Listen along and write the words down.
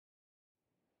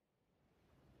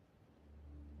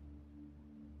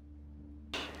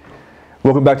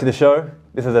Welcome back to the show.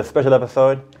 This is a special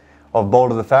episode of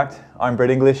Bold as a Fact. I'm Brett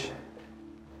English.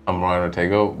 I'm Ryan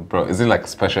Ortego. Bro, is it like a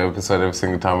special episode every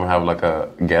single time we have like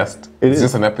a guest? It's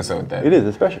just an episode then. It is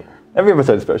a special. Every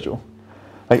episode is special.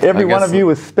 Like every one of you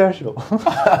is special.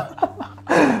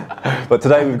 But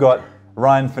today we've got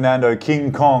Ryan Fernando,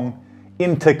 King Kong,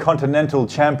 intercontinental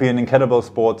champion in kettlebell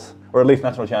sports, or at least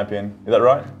national champion. Is that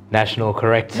right? National,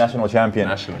 correct. National champion.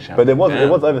 National champion. But it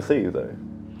was overseas though.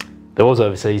 There was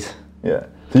overseas. Yeah.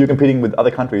 So you're competing with other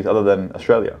countries other than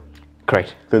Australia.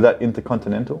 Correct. So is that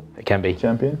intercontinental? It can be.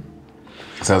 Champion?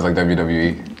 Sounds like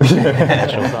WWE.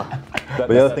 But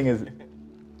the other thing is,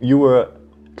 you were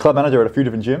club manager at a few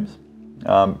different gyms.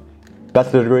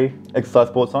 Bachelor degree, exercise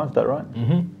sports science, is that right?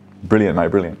 Mm-hmm. Brilliant, mate,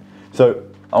 brilliant. So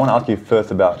I want to ask you first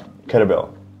about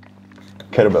kettlebell.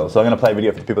 Kettlebell. So I'm going to play a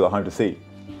video for the people at home to see.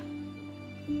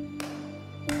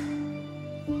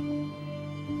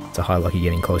 It's a high like you're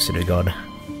getting closer to God.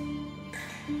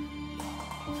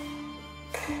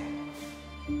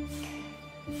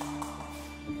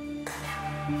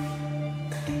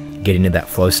 Get into that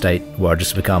flow state where I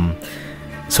just become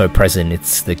so present.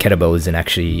 It's the kettlebell isn't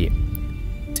actually,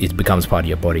 it becomes part of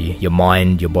your body. Your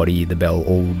mind, your body, the bell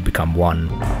all become one.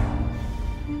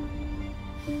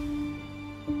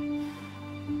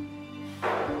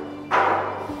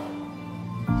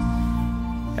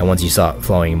 And once you start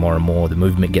flowing more and more, the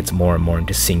movement gets more and more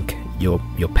into sync. Your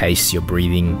pace, your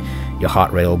breathing, your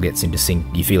heart rate all gets into sync.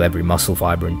 You feel every muscle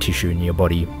fiber and tissue in your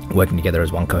body working together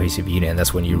as one cohesive unit, and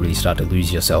that's when you really start to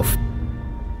lose yourself.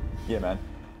 Yeah, man.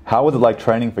 How was it like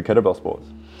training for kettlebell sports?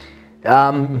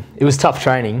 It was tough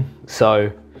training,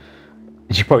 so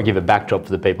you should probably give a backdrop for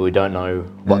the people who don't know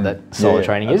what that style of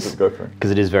training is,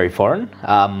 because it is very foreign.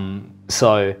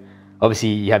 So obviously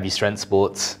you have your strength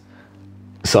sports,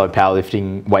 so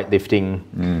powerlifting,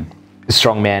 weightlifting,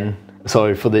 strongman.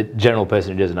 So for the general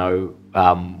person who doesn't know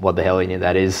what the hell any of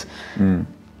that is,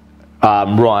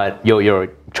 Ryan, you're a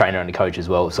trainer and a coach as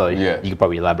well, so you could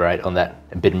probably elaborate on that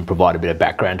a bit and provide a bit of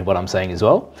background to what I'm saying as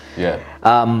well. Yeah.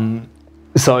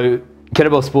 So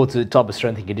kettlebell sports is a type of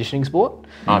strength and conditioning sport.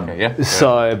 Okay, yeah.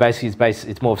 So basically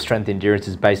it's more of strength endurance.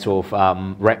 It's based off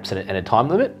reps and a time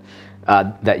limit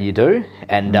that you do.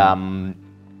 And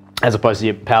as opposed to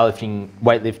your powerlifting,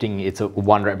 weightlifting, it's a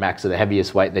 1 rep max of the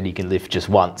heaviest weight that you can lift just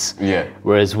once. Yeah.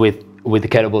 Whereas with the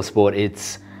kettlebell sport,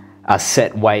 it's a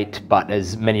set weight, but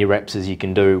as many reps as you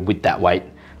can do with that weight.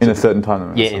 In a certain time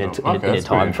limit? Yeah, in a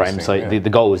time frame. So the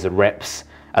goal is the reps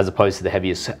as opposed to the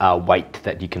heaviest weight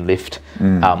that you can lift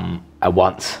at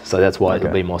once. So that's why it'll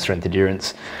be more strength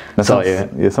endurance. Some of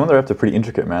the reps are pretty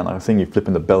intricate, man. Like I've seen you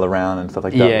flipping the bell around and stuff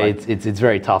like that. Yeah, it's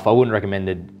very tough. I wouldn't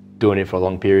recommend doing it for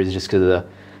long periods just because of the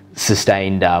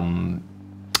sustained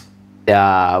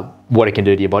what it can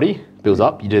do to your body builds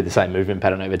up. You do the same movement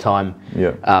pattern over time.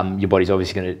 Yeah. Your body's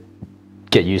obviously going to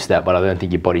get used to that, but I don't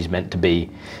think your body's meant to be.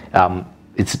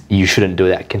 You shouldn't do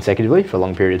that consecutively for a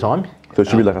long period of time. So it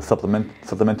should be like a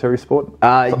supplementary sport.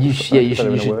 You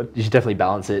should definitely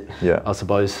balance it. Yeah. I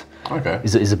suppose. Okay.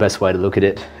 Is the best way to look at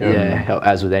it. Yeah.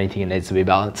 As with anything, it needs to be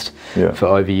balanced. Yeah. For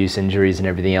overuse, injuries, and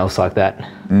everything else like that.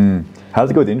 How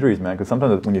does it go with injuries, man? Because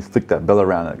sometimes when you flick that bell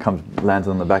around, it lands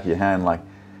on the back of your hand like.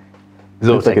 It's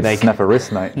all technique. Like snap a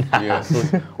wrist, mate.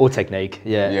 Or technique.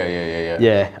 Yeah.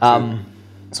 Yeah.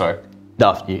 Sorry.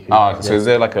 So is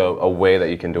there like a way that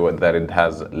you can do it that it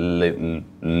has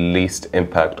least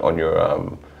impact on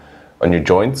your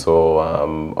joints or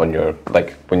on your,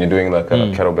 like when you're doing like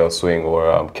a kettlebell swing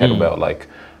or kettlebell like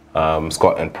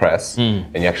squat and press,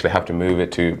 and you actually have to move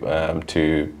it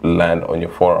to land on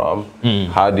your forearm?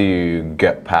 How do you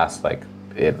get past like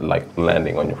it like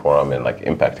landing on your forearm and like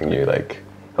impacting you like?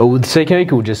 Oh, the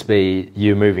technique will just be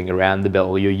you moving around the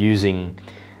bell. You're using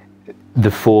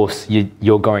the force,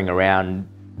 you're going around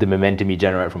the momentum you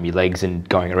generate from your legs and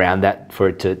going around that for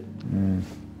it to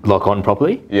lock on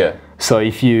properly. Yeah. So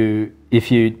if you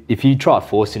try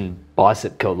forcing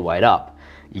bicep curl the weight up,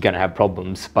 you're going to have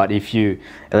problems. But if you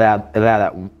allow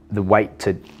the weight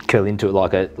to curl into it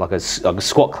like a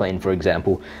squat clean, for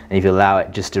example, and if you allow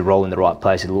it just to roll in the right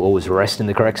place, it'll always rest in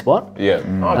the correct spot. Yeah.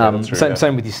 That's true,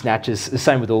 same with your snatches.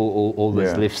 Same with all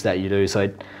those lifts that you do.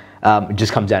 So it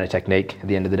just comes down to technique at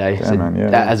the end of the day.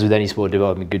 As with any sport,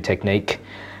 developing good technique,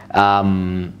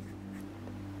 and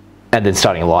then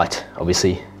starting light,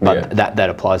 obviously. But that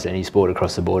applies to any sport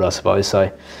across the board, I suppose.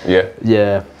 So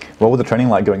yeah. What was the training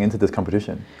like going into this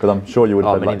competition? Because I'm sure you would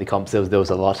have many of the comps, there was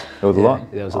a lot. There was a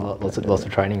lot? There was a lot, lots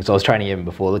of training. So I was training even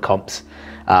before the comps,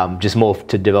 just more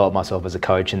to develop myself as a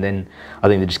coach. And then I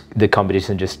think the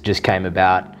competition just came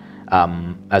about,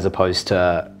 as opposed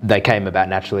to, they came about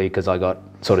naturally because I got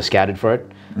sort of scouted for it.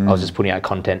 I was just putting out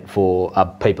content for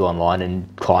people online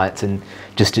and clients, and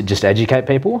just to educate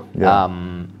people. Yeah.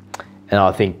 And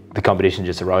I think the competition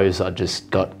just arose. I just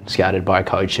got scouted by a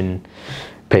coach and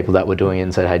people that were doing it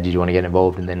and said, hey, did you want to get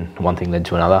involved? And then one thing led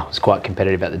to another. It was quite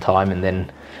competitive at the time, and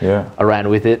then I ran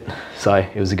with it. So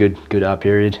it was a good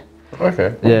period.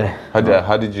 Okay. Yeah.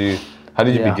 How did you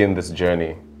begin this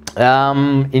journey?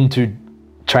 Into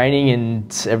training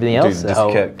and everything else.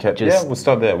 We'll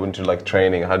start there. Went to like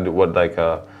training. I've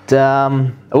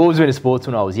always been into sports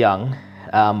when I was young.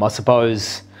 I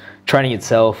suppose training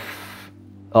itself,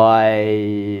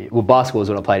 basketball was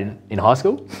when I played in high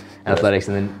school, athletics,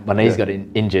 and then my knees got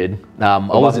injured. I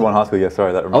wasn't in high school. Yeah,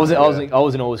 sorry, that I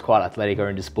wasn't always quite athletic or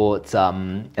into sports.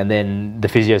 And then the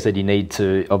physio said you need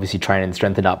to obviously train and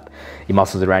strengthen up your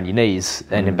muscles around your knees,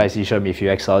 and it basically showed me a few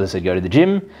exercises. Said go to the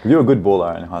gym. You were a good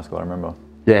baller in high school, I remember.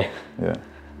 Yeah.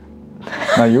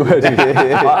 No, you were.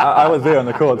 I was there on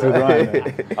the court with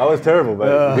Ryan. I was terrible,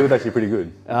 but he was actually pretty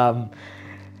good.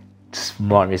 Just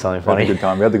remind me of something funny. We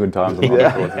had the good times on the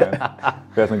courts, man.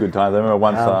 We had some good times. I remember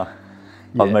once I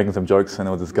was making some jokes, and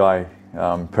there was this guy,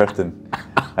 Preston,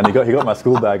 and he got my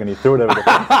school bag and he threw it over the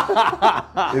fence.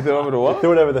 You threw it over the what? He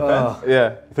threw it over the fence.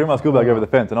 Yeah. He threw my school bag over the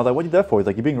fence, and I was like, "What are you there for?" He's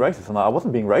like, "You're being racist." I'm like, "I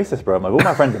wasn't being racist, bro." I'm like, "All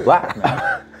my friends are black, man."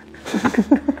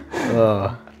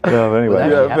 But anyway.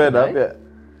 Fair enough. Yeah.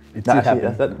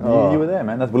 You were there,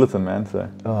 man. That's Williston, man. So.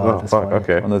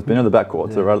 Okay. On the on the back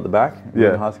court, so right at the back.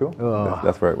 In high school.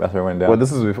 That's where it went down. Well,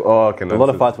 this is before. Okay. A lot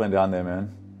of fights went down there, man.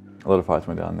 A lot of fights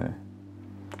went down there.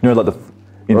 You know, like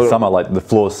in summer, like the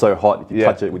floor is so hot, if you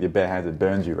touch it with your bare hands, it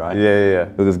burns you, right? Yeah.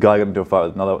 There was this guy got into a fight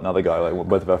with another guy, like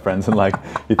both of our friends, and like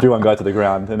he threw one guy to the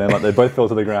ground, and then like they both fell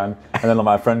to the ground, and then like,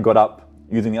 my friend got up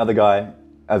using the other guy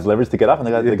as leverage to get up, and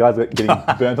the guy's getting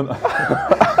burnt on.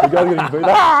 The guy's getting burnt.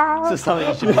 So something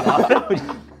you should be laughing at.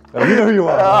 You know who you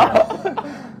are.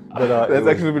 But, that's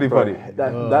actually really funny.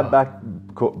 That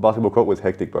basketball court was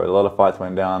hectic, bro. A lot of fights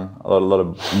went down. A lot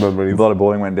of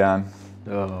bowling went down.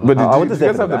 But did you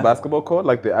guys have the basketball court,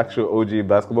 like the actual OG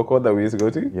basketball court that we used to go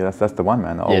to? Yeah, that's the one,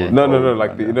 man. No,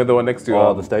 like the one next to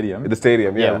the stadium. The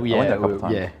stadium, yeah. We had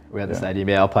the stadium.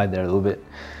 Yeah, I played there a little bit.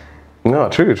 No,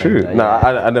 true. No,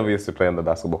 I never used to play on the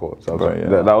basketball court. So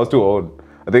I was too old.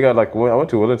 I think I went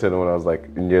to Wellington when I was like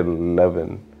in year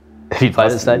 11. Have you played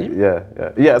at the stadium?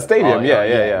 Yeah, stadium.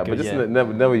 Yeah. But just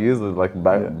never used it like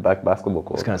back basketball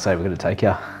court. I was gonna say we're gonna take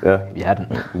you. Yeah. If you hadn't.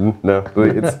 No,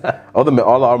 it's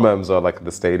all our memes are like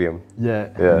the stadium. Yeah.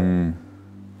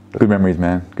 Good memories,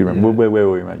 man. Good memories. Where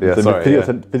were we, mate? Yeah, sorry.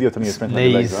 Physio telling you strength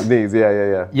knees. Right? Knees.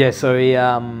 Yeah. Yeah. So he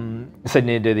said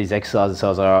you need to do these exercises. So I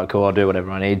was like, all right, cool. I'll do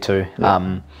whatever I need to.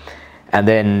 Yeah. And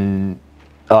then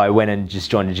I went and just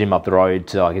joined a gym up the road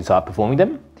so I could start performing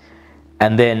them.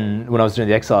 And then when I was doing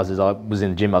the exercises, I was in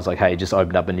the gym. I was like, hey, it just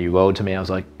opened up a new world to me. I was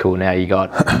like, cool. Now you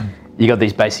got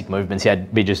these basic movements. He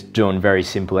had me just doing very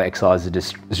simple exercises,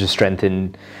 just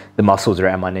strengthen the muscles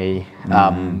around my knee.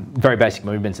 Very basic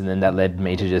movements, and then that led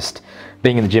me to just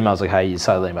being in the gym. I was like, hey, you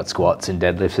started learning about squats and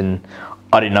deadlifts, and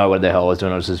I didn't know what the hell I was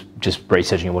doing. I was just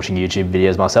researching and watching YouTube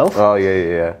videos myself. Oh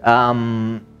yeah.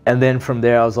 And then from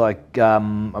there, I was like,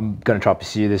 I'm going to try to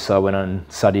pursue this. So I went and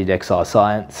studied exercise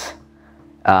science.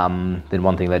 Then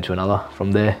one thing led to another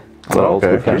from there.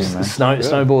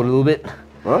 Snowboard a little bit.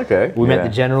 Okay. We met the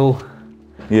general.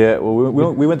 Yeah, well,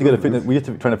 we went to go to fitness. We used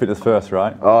to train to fitness first,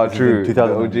 right? Oh, true.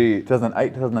 2008,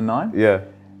 2009. Yeah.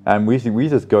 And we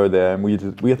just go there, and I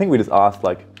think we just asked,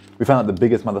 like, we found out the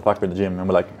biggest motherfucker in the gym, and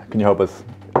we're like, can you help us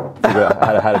figure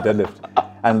out how to deadlift?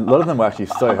 And a lot of them were actually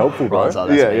so helpful, bro.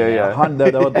 Yeah.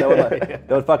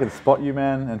 They would fucking spot you,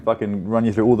 man, and fucking run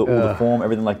you through all the form,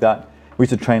 everything like that. We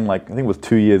used to train like, I think it was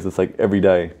 2 years, it's like every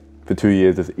day for 2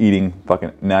 years, just eating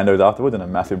fucking Nando's afterwards and a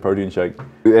massive protein shake.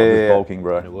 Just bulking,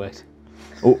 bro. And it worked.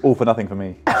 All for nothing for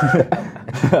me.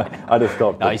 I just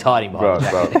stopped. No, he's hiding behind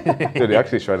the jacket. Dude, he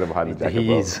actually shredded behind the jacket,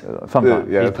 He is. Sometimes.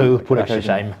 Yeah. He's put us to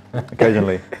shame.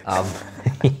 Occasionally.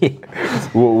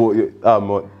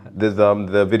 There's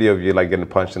the video of you like getting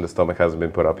punched in the stomach hasn't been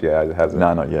put up yet, has it?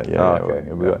 No, not yet. Okay.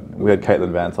 We had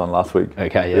Caitlin Vance on last week.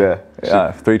 Okay, yeah.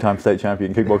 3-time state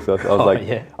champion kickboxer. I was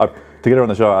to get her on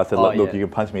the show, I said, look, you can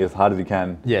punch me as hard as you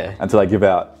can until I give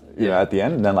out, at the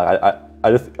end. And then like I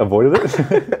just avoided it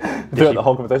throughout the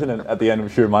whole conversation. And at the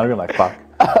end, she reminded me, I'm like, fuck.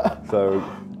 So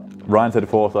Ryan said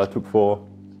 4, so I took 4.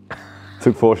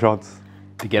 Took 4 shots.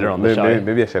 To get her on the show.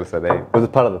 Maybe I should have said 8. It was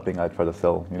part of the thing I tried to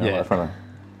sell, I was trying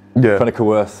to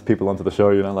coerce people onto the show,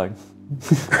 like.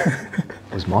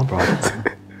 It was my brother.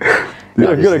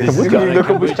 This is going to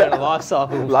kombucha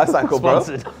life cycle, bro.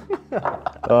 Sponsored.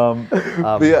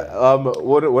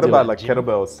 What about like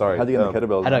kettlebells? Sorry. How do you get the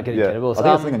kettlebells? How do I get kettlebells? I think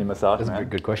it's something on your massage, That's man. a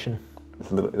good question.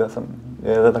 It's a little, is that something?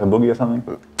 Yeah, is that like a boogie or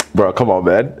something? Bro, come on,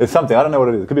 man. It's something. I don't know what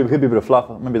it is. It could be a bit of fluff.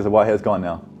 Maybe it's a white hair. It's gone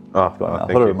now. Oh, it's gone now.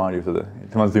 I thought it reminded you of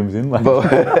someone zooms in. Like.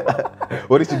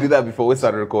 What did you do that before we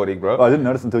started recording, bro? I didn't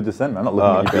notice until just then, man. I'm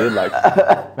not looking at your beard. Like,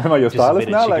 am I your stylist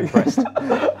now? Like,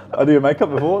 I do your makeup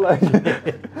before. Like,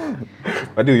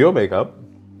 I do your makeup.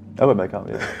 I wear makeup.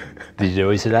 Yeah. Did you do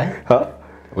his today? Huh?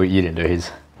 Well, you didn't do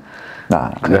his.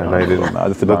 No, you didn't. I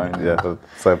just did mine. Yeah, you're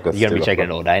gonna be checking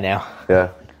it all day now.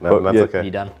 Yeah. No, that's okay.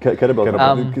 You done?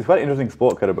 Kettlebell. It's quite an interesting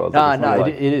sport, kettlebells.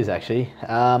 It is actually.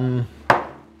 Yeah,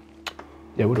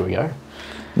 where do we go?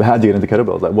 But how did you get into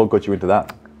kettlebells? Like, what got you into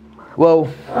that?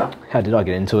 Well, how did I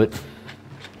get into it?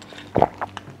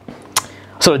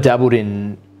 Sort of dabbled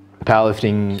in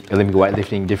powerlifting, Olympic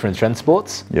weightlifting, different strength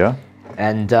sports. Yeah.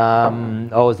 And I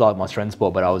always liked my strength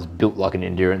sport, but I was built like an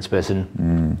endurance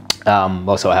person.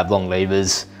 Also, I have long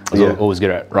levers. I was always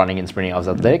good at running and sprinting. I was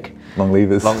athletic. Long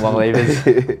levers. Long levers.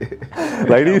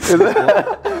 Ladies.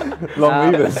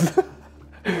 Long levers.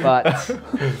 But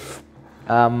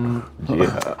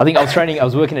I think I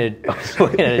was working at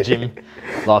a gym.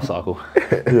 Life cycle.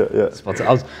 Yeah.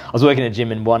 I was working at a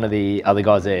gym, and one of the other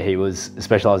guys there, he was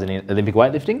specialising in Olympic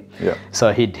weightlifting. Yeah.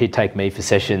 So he'd take me for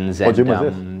sessions. What gym was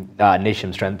this?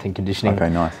 Nisham Strength and Conditioning. Okay,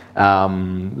 nice.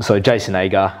 So Jason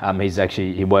Ager,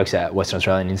 he works at Western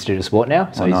Australian Institute of Sport now.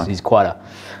 So he's quite a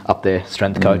up there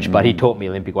strength coach. But he taught me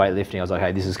Olympic weightlifting. I was like,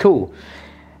 hey, this is cool.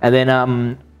 And then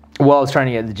while I was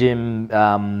training at the gym,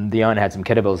 the owner had some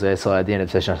kettlebells there. So at the end of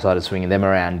the session, I started swinging them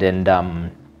around, and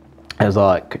I was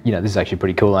like, this is actually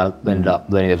pretty cool. And I ended up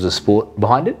learning there was a sport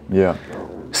behind it. Yeah.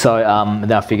 So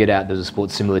then I figured out there's a sport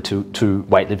similar to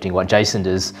weightlifting, what Jason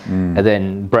does. And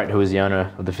then Brett, who was the owner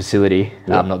of the facility,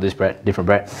 not this Brett, different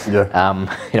Brett,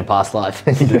 in a past life,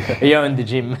 he owned the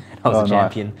gym. I was a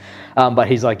champion. Nice. But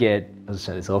he's like, I'll just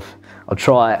turn this off. I'll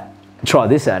try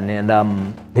this out.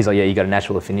 And he's like, you got a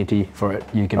natural affinity for it.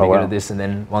 You can be good at this. And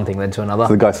then one thing led to another.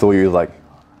 So the guy saw you, he was like,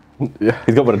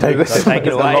 he's got what it takes. Take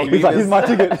it away. He's like, here's my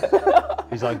ticket.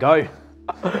 He's like, go.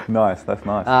 Nice, that's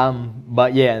nice.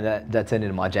 But yeah, that's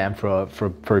ended my jam for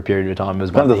a period of time. It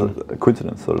was kind of a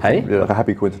coincidence, sort of. Hey? Thing. Yeah, like a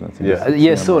happy coincidence.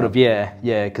 Sort of. Yeah,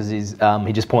 because he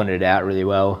just pointed it out really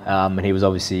well, and he was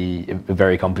obviously a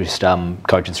very accomplished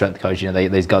coach and strength coach.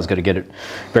 These guys got to get a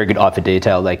very good eye for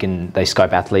detail. They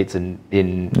scope athletes, and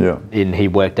he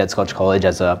worked at Scotch College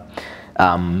as a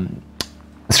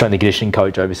strength and conditioning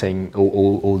coach, overseeing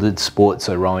all the sports,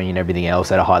 so rowing and everything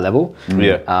else at a high level.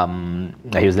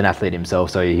 He was an athlete himself,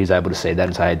 so he was able to see that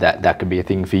and say, hey, that could be a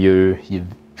thing for you. You've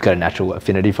got a natural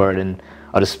affinity for it, and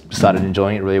I just started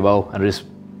enjoying it really well, and I just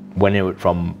went into it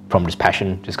from just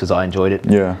passion, just because I enjoyed it.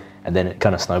 Yeah. And then it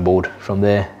kind of snowballed from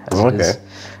there.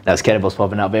 There's kettlebells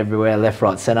popping up everywhere, left,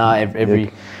 right, centre.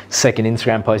 Every second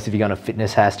Instagram post, if you're going to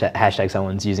fitness hashtag,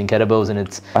 someone's using kettlebells, and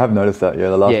it's. I have noticed that. Yeah,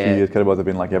 the last few years, kettlebells have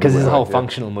been like everywhere. Because there's a whole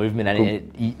functional movement,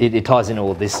 and it ties in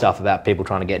all this stuff about people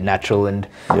trying to get natural, and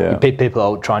people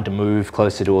are trying to move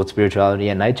closer towards spirituality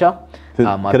and nature.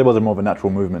 Kettlebells are more of a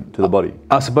natural movement to the body.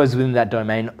 I suppose within that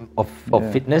domain of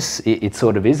fitness, it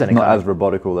sort of is. And it's not as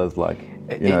robotical as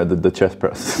the chest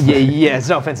press. Yeah, it's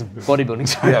not offensive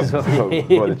bodybuilding.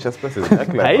 Bro, the chest press is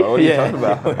excellent. What are you talking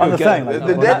about? I'm just saying.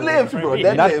 The deadlift, bro.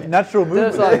 Deadlift. Natural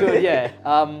movement. That's good, yeah.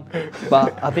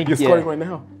 But I think you're squatting right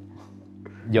now.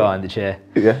 You're in the chair.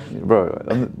 Yeah, bro.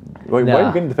 Why are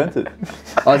you getting defensive?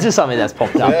 It's just something that's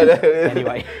popped up.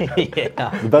 Anyway,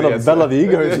 The battle of the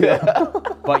egos.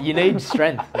 But you need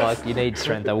strength. I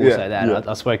will say that. Yeah.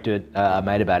 I spoke to a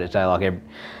mate about it today.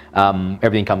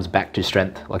 Everything comes back to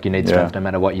strength. Like, you need strength no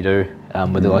matter what you do.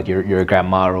 Whether you're a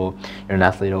grandma or you're an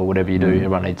athlete or whatever you do,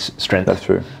 everyone needs strength. That's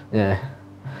true. Yeah.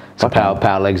 So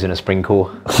power legs and a spring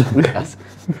core. That's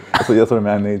what a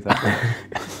man needs.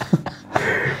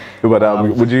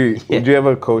 But would you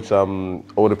ever coach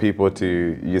older people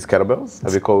to use kettlebells?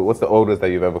 What's the oldest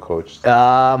that you've ever coached?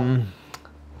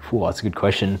 That's a good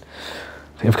question.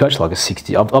 I think I've coached like a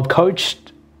 60. I've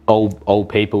coached old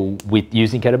people with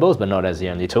using kettlebells, but not as the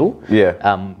only tool. Yeah.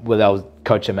 Whether I would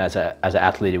coach them as an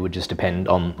athlete, it would just depend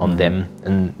on them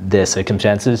and their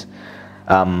circumstances.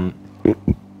 I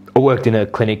worked in a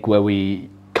clinic where we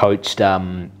coached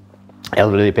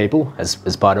elderly people as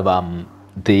part of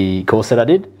the course that I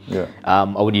did. Yeah. I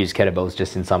would use kettlebells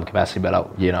just in some capacity, but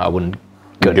I wouldn't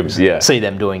go to see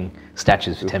them doing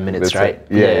snatches for 10 minutes straight.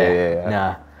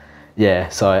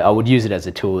 So I would use it as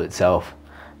a tool itself.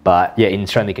 But in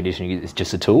strength and conditioning, it's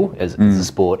just a tool. As a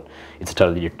sport, it's a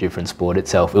totally different sport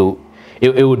itself.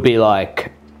 It would be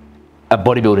like a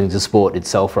bodybuilding is a sport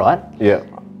itself, right? Yeah.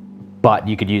 But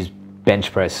you could use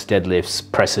bench press, deadlifts,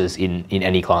 presses in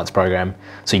any client's program.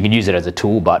 So you can use it as a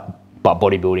tool, but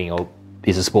bodybuilding or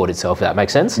is a sport itself. If that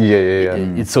makes sense. Yeah.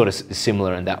 It's sort of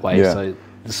similar in that way. Yeah. So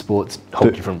the sport's a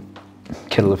whole different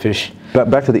kettle of fish.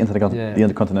 Back to the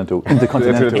intercontinental.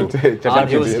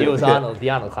 It was Arnold, the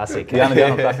Arnold Classic. The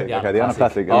Arnold Classic. Okay, the Arnold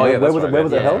Classic. Oh yeah, where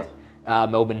was it held?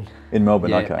 Melbourne. In Melbourne,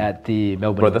 Yeah, okay. at the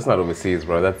Melbourne. Bro, that's not overseas,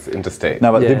 bro. That's interstate.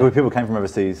 No, but people came from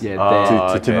overseas to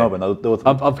Melbourne. There was,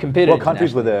 I've competed. what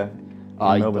countries were there?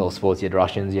 All sports. You had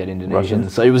Russians, you had Indonesians.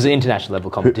 So it was an international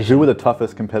level competition. Who were the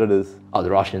toughest competitors? Oh,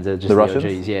 the Russians. They're just the Russians?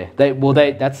 Russians? Yeah. They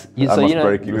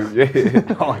break you.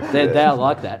 They are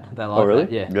like that. They like really?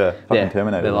 that. Yeah. Yeah. Fucking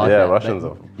Terminator. They're like Yeah, that. Russians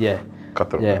are. Yeah. Cut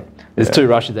the Yeah. There's 2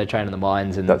 Russians. They train in the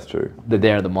mines, and That's true. they're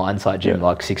there at the mine site gym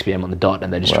like 6 p.m. on the dot,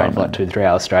 and they just train for like 2 to 3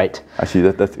 hours straight.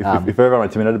 Actually, that's if ever I'm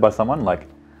intimidated by someone, like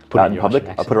out in public,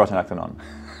 I put a Russian accent on.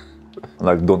 I'm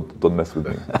like, don't mess with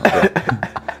me.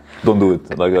 Don't do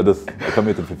it. Like I come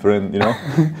here to be friend, you know.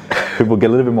 People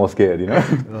get a little bit more scared, you know.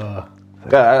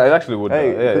 Yeah, I actually would.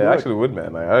 Hey, I actually would,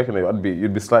 man. I reckon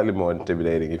you'd be slightly more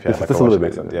intimidating if you had like a little Russian bit.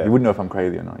 accent. Yeah. You wouldn't know if I'm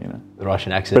crazy or not, you know. The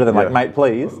Russian accent. Better than like, mate,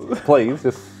 please,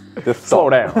 just Slow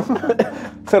down.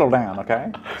 settle down, okay?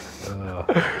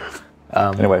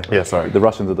 Anyway, yeah, sorry. The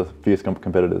Russians are the fierce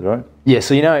competitors, right? Yeah,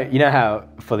 so you know how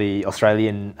for the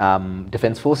Australian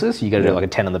Defence Forces, you got to do like a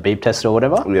 10 on the beep test or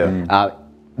whatever? Yeah.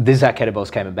 This is how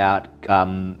kettlebells came about.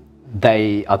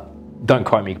 They are, don't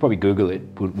quote me, you can probably Google it.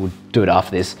 We'll do it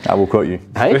after this. We'll quote you.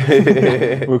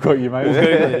 Hey? We'll quote you, mate. We'll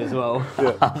Google it as well.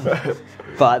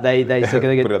 But they put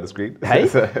it on the screen. Hey?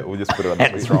 We'll just put it on the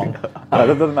screen. It's wrong. No,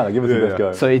 that doesn't matter. Give us your best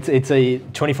go. So it's a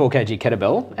 24 kg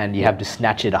kettlebell, and you have to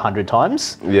snatch it 100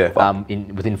 times. Yeah.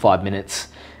 Within 5 minutes.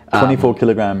 24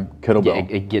 kilogram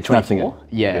kettlebell. Yeah, 24.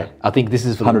 Yeah. I think this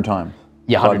is for 100 times.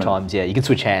 Yeah, 100 times, yeah. You can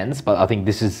switch hands, but I think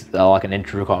this is like an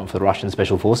entry requirement for the Russian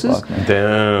Special Forces.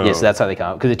 Damn. Yeah, so that's how they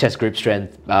come up. Because it tests grip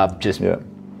strength,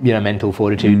 mental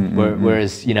fortitude,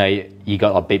 whereas, you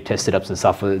got like beep test sit-ups and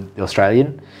stuff for the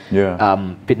Australian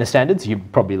fitness standards. You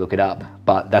probably look it up,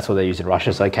 but that's what they use in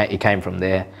Russia. So it came from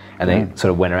there, and they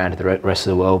sort of went around to the rest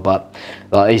of the world. But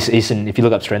Eastern, if you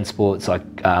look up strength sports, like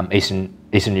Eastern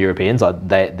Europeans, like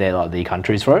they're like the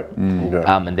countries for it,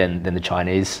 and then the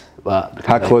Chinese.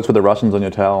 How close were the Russians on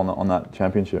your tail on that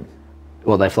championship?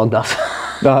 Well, they flogged us.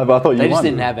 No, but I thought they just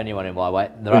didn't have anyone in my weight.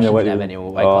 The Russians didn't have any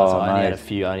weight class. I only had a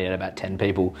few. I only had about 10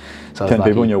 people. So 10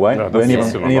 people in your weight? Were any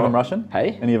of them Russian?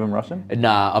 Hey? Any of them Russian?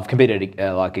 Nah, I've competed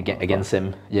against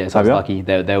them. Yeah, so I was lucky.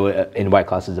 They were in weight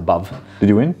classes above. Did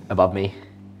you win? Above me.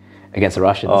 Against the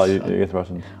Russians. Oh, against the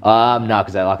Russians? No,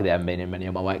 because they're lucky they haven't been in many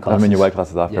of my weight classes. I mean, your weight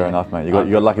classes are fair enough, mate. You got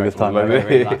lucky this time.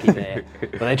 Very lucky there.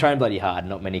 But they train bloody hard.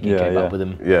 Not many can keep up with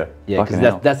them. Yeah. Yeah,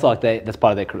 because that's part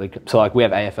of their curriculum. So like we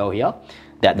have AFL here.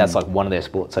 That's like one of their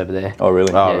sports over there. Oh,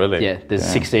 really? Oh, really? Yeah, there's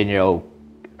a 16-year-old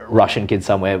Russian kid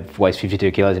somewhere, weighs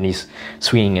 52 kilos, and he's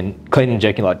swinging and clean and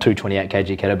jerking like 228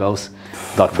 kg kettlebells,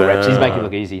 like for reps. He's making it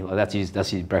look easy. Like that's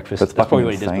his breakfast. That's probably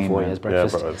what he does before he has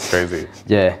breakfast. Yeah, bro, it's crazy.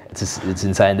 Yeah, it's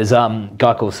insane. There's a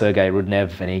guy called Sergey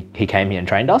Rudnev, and he came here and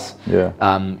trained us. Yeah.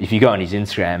 If you go on his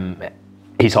Instagram,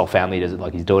 his whole family does it.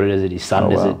 Like his daughter does it, his son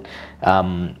does it.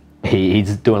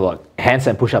 He's doing like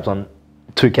handstand push-ups on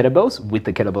 2 kettlebells with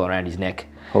the kettlebell around his neck.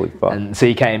 Holy fuck. And so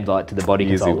he came like to the body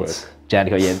consultants. And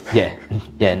bro, his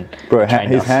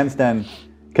handstand,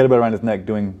 kettlebell around his neck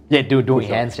doing... Yeah, doing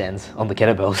handstands on the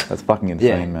kettlebells. That's fucking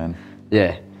insane, man.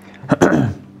 Yeah.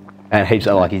 And heaps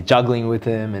of like he's juggling with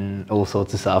him and all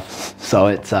sorts of stuff. So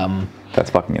it's... That's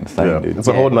fucking insane, dude. It's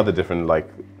a whole nother different like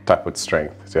type of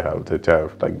strength to have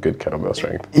like good kettlebell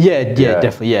strength. Yeah,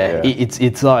 definitely. Yeah.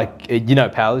 It's like,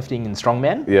 powerlifting and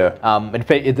strongman. Yeah. And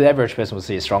if the average person will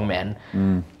see a strongman,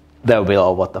 they'll be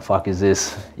like, what the fuck is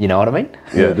this? You know what I mean?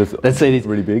 Yeah. Let's see this.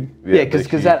 Really big? Yeah,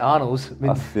 because that Arnold's,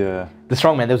 the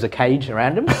strongman, there was a cage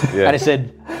around him, and it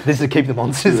said, this is to keep the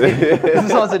monsters in. This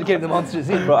is also to keep the monsters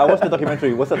in. Bro, I watched the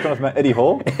documentary, what's that famous man, Eddie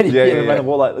Hall? Yeah.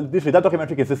 Wall, like, literally, that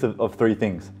documentary consists of 3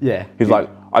 things. Yeah. He's like,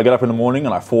 I get up in the morning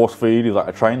and I force feed. He's like,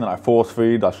 I train, then I force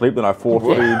feed. I sleep, then I force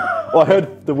feed. Well, I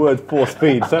heard the word force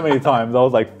feed so many times. I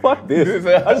was like, fuck this.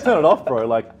 I just turned it off, bro.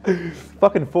 Like,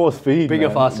 fucking force feed, Bigger,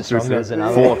 man. faster, stronger than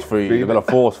others. Force feed. You gotta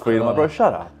force feed. I'm like, bro,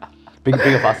 shut up.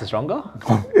 Bigger, faster, stronger?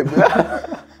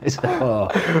 But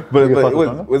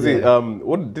was he?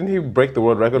 What didn't he break the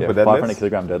world record for deadlift? 500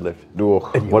 kilogram deadlift.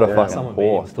 What a fucking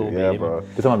horse! Yeah, bro.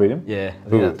 Did someone beat him? Yeah, I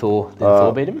think Thor. Did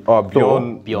Thor beat him? Oh,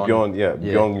 Bjorn. Bjorn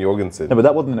Jorgensen. No, but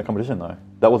that wasn't in a competition though.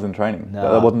 That was in training.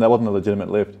 No. That wasn't a legitimate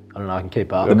lift. I don't know. I can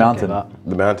keep up. The mountain.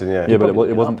 The mountain, yeah. Yeah, but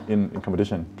it wasn't in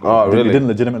competition. Oh, really? It didn't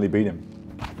legitimately beat him.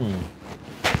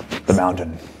 The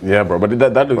mountain. Yeah, bro. But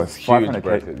that looks huge,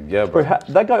 bro. Yeah, bro.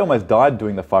 That guy almost died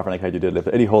doing the 500 kg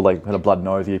deadlift. Eddie Hall had a blood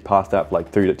nose. He passed out for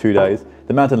like 2 days.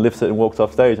 The mountain lifts it and walks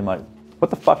off stage. I'm like, what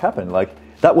the fuck happened? Like,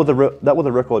 that was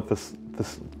a record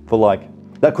for like,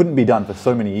 that couldn't be done for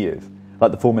so many years.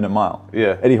 Like the 4-minute mile.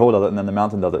 Yeah. Eddie Hall does it, and then the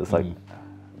mountain does it. It's like,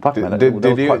 fuck, man. Do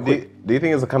you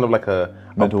think it's a kind of like a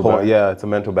mental barrier? Yeah, it's a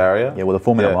mental barrier. Yeah, well, the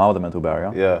 4-minute mile was a mental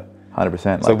barrier. Yeah.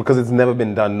 100%. So because it's never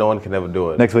been done, no one can ever do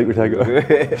it. Next week we take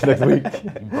it. Next week.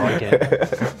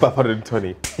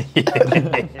 520.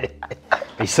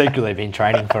 He's secretly been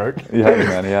training for it. Yeah,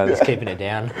 man. Yeah. He's keeping it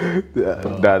down.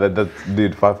 Yeah.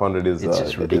 Dude, 500 is... It's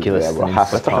just ridiculous. Yeah, bro.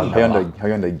 Half the time.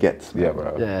 Hyundai gets. Yeah,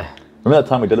 bro. Yeah. Remember that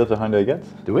time we deadlifted Hyundai gets?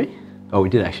 Did we? Oh, we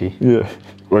did actually. Yeah.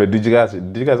 Wait, did you guys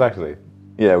actually?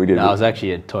 Yeah, we did. No, I was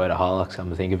actually a Toyota Hilux, come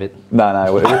to think of it. No.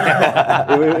 It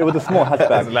was a small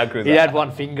hatchback. He had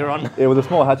one finger on. It was a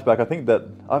small hatchback. I think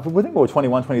we were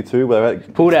 21, 22.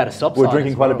 Pulled out a stop sign. We were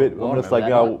drinking quite a bit. I'm just like,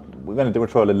 we're going to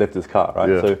try to lift this car, right?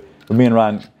 Yeah. So me and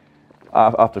Ryan,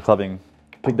 after clubbing,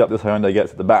 picked up this Hyundai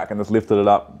Getz at the back and just lifted it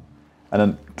up and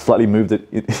then slightly moved it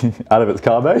out of its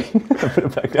car bay and put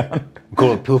it back down.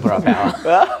 Call it pooper up hour.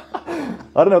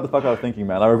 I don't know what the fuck I was thinking,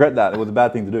 man. I regret that. It was a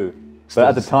bad thing to do. But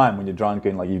at the time, when you're drunk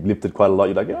and like you've lifted quite a lot,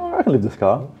 you're like, I can lift this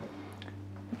car.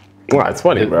 Well, it's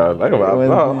funny, bro. Like,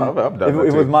 I've done if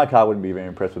it was my car, I wouldn't be very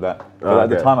impressed with that. But at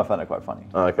the time, I found it quite funny.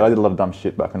 Okay. I did a lot of dumb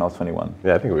shit back when I was 21.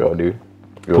 Yeah, I think we all do.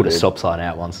 Put a stop sign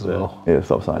out once as well. Yeah,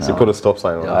 stop sign out. So put a stop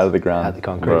sign out of the ground. Out of the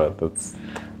concrete. Bro, that's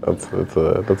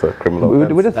a criminal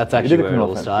offense. That's actually where it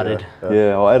all started.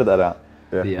 Yeah, I'll edit that out.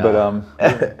 Yeah. But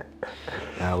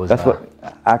that's what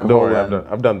alcohol. Don't worry,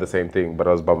 I've done the same thing, but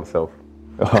I was by myself.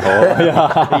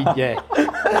 Yeah.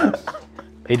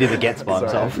 He did the Getz by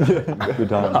himself. Good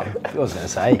time. I was going to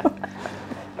say.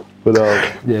 But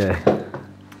yeah.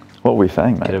 What were we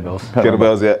saying, man? Kettlebells.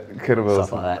 Kettlebells.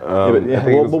 Stuff like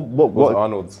that. What was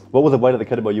Arnold's? What was the weight of the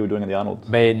kettlebell you were doing in the Arnold's?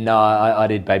 I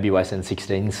did baby weights and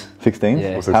 16s. 16s?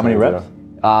 Yeah. How many reps?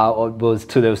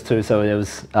 There was two. So there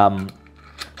was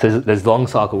there's long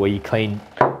cycle where you clean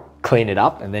it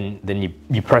up and then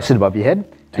you press it above your head.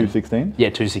 216? Yeah,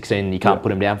 216. You can't put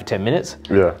them down for 10 minutes.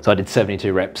 Yeah. So I did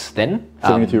 72 reps then.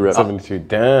 72 reps. 72,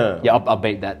 damn. Yeah, I've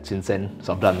beat that since then.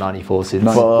 So I've done 94 since.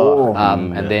 94.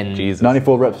 And then Jesus.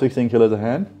 94 reps, 16 kilos a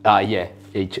hand? Yeah,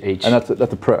 each. And that's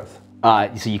a press?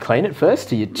 So you clean it first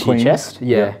to your chest.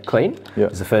 Yeah, clean. Yeah.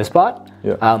 Is the first part.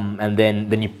 Yeah. And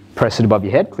then you press it above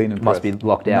your head. Clean and must press. be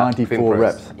locked out. 94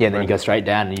 reps. Yeah, and then you go straight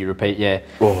down and you repeat. Yeah.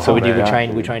 So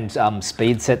we trained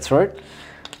speed sets for it.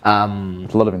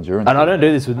 It's a lot of endurance. And I don't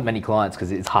do this with many clients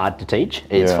because it's hard to teach.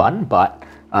 It's fun, but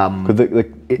because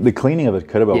the cleaning of a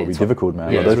kettlebell would be difficult,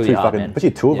 man. Yeah, those really two hard, fucking,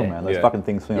 especially two of them, man. Those fucking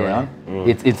things swing around.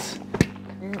 It's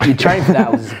you train for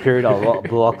that. Was a period I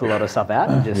blocked a lot of stuff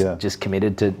out and just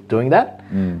committed to doing that.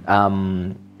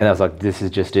 And I was like, this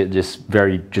is just it.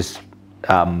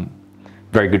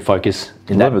 Very good focus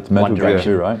in that one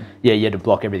direction, too, right? Yeah, you had to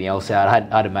block everything else out.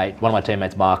 I had a mate, one of my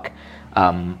teammates, Mark.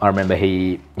 I remember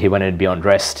he went in to be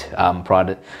undressed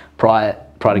prior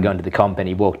to going to the comp, and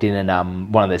he walked in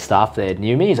and one of the staff there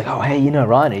knew me. He's like, "Oh, hey, you know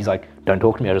Ryan?" He's like, "Don't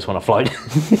talk to me. I just want to float."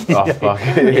 Oh fuck!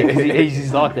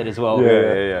 he's like that as well.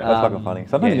 Yeah. That's fucking funny.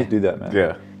 Sometimes you just do that,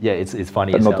 man. Yeah, it's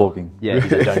funny. I'm not talking. Yeah,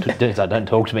 he's like, don't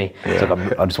talk to me. It's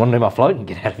like I just want to do my float and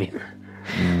get out of here.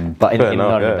 But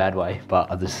not in a bad way.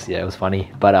 But it was funny.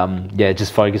 But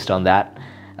just focused on that.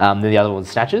 Then the other one was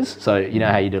snatches. So you know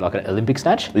how you do like an Olympic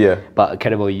snatch? Yeah. But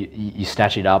kettlebell, you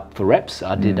snatch it up for reps.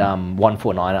 I did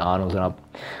 149 at Arnold's, and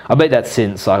I beat that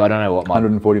since. Like I don't know what my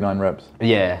 149 reps.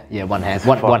 Yeah, one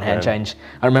hand change.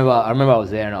 I remember I was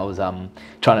there and I was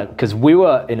trying to, because we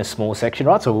were in a small section,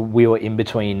 right? So we were in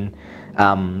between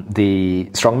the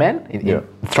strongmen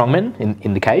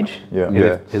in the cage.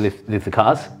 Who lift the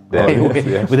cars. With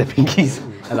the pinkies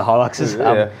and the Hiluxes.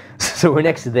 So we're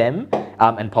next to them,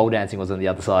 and pole dancing was on the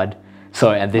other side.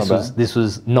 So, and this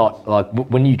was not like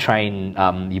when you train,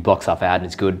 you block stuff out and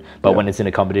it's good. But when it's in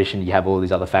a competition, you have all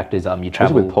these other factors. You travel.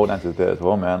 Especially with pole dancers there as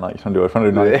well, man. Like you're trying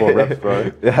to do 94 reps, bro.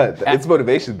 Yeah, it's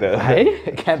motivation there. Hey,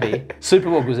 it can be.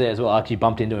 Superwalk was there as well. I actually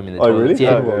bumped into him in the toilet. Really?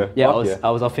 Yeah.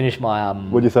 I finished my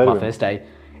What'd you say my first day.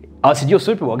 I said, "You're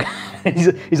Superwalk."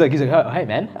 he's like, "Oh, hey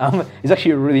man." He's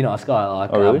actually a really nice guy.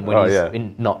 Like, when he's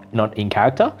not in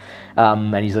character.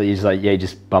 And he's like, "Yeah, he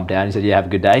just bumped out." He said, "Yeah, have a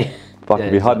good day." Fuck,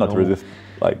 it'd be hard not to resist.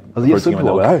 Like, you're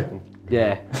Superwalk.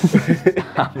 Yeah,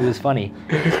 it was funny.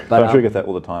 But I'm sure he gets that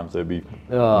all the time, so it'd be.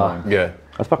 Yeah,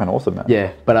 that's fucking awesome, man.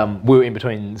 Yeah, but we were in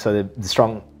between. So the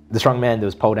strong man, there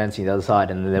was pole dancing the other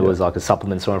side, and then there was like a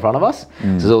supplement store in front of us. So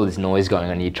there's all this noise going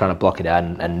on. You're trying to block it out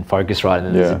and focus right. And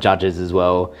then there's the judges as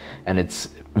well, and it's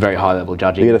very high level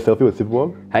judging. You get a selfie with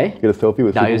Superwalk? Hey? You get a selfie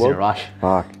with Superwalk? No, he was in a rush.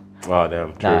 Fuck. Oh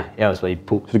damn. True. Nah, yeah, it was where he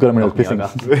pulled. Should've got him when he was pissing.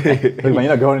 Look, man, you're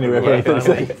not going anywhere for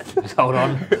 30 seconds. Just hold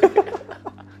on.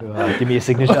 Give me a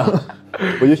signature.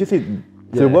 Well, you should see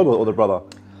So the older or the brother?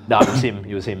 No, it was him.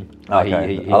 It was him.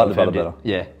 Okay. He I like the brother better.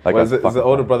 Yeah. Like is the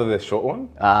older brother the short one?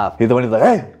 He's the one who's like,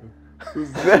 hey!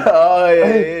 Oh,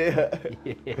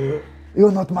 yeah.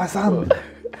 You're not my son!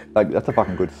 Like, that's a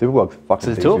fucking good. Superblog's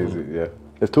fucking two? Yeah.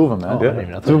 There's two of them,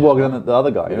 man. Superblog and the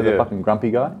other guy, the fucking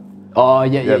grumpy guy. Oh,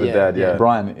 yeah. The dad, yeah.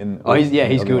 Brian in.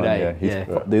 He's good, eh?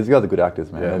 These guys are good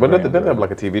actors, man. But don't they have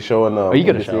like a TV show on you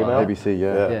got a show now? ABC,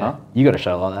 yeah. Huh? You got a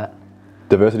show like that.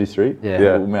 Diversity Street?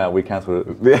 Yeah. Man, we cancelled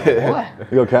it. Why?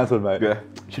 We got cancelled, mate. Yeah.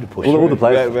 Should have pushed all the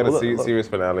players. We had a series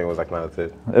finale and was like, no, that's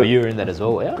it. But you were in that as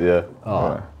well, yeah? Yeah.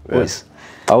 Oh, boys.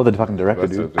 I was the fucking director,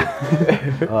 dude.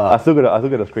 I still got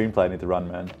a screenplay I need to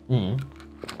run, man.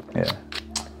 Yeah.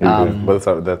 But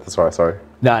sorry.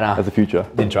 No. That's the future.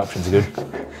 The interruptions are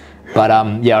good. But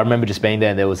I remember just being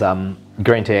there. There was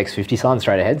Green TX50 sign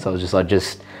straight ahead, so I was just like,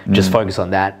 just focus on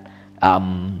that.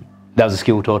 That was a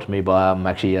skill taught to me by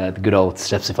actually the good old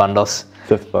Steph Sifandos.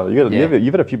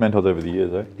 You've had a few mentors over the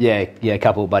years, eh? Yeah, a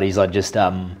couple. But he's like just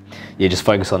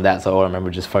focus on that. So I remember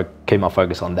just keep my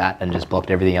focus on that and just blocked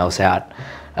everything else out.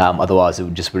 Otherwise, it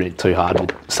would just be too hard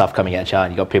with stuff coming at you,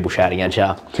 and you got people shouting at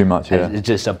you. Too much, yeah. And it's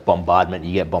just a bombardment.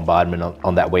 You get bombardment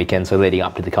on that weekend. So leading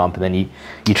up to the comp, and then you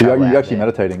You're actually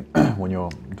meditating when you're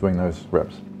doing those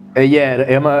reps. Yeah,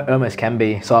 it almost can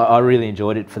be. So I really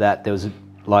enjoyed it for that. There was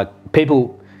like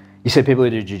people. You said people who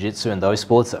do jiu-jitsu and those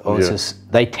sports,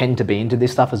 they tend to be into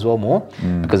this stuff as well more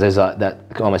because there's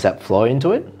that flow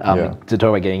into it. To talk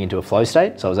about getting into a flow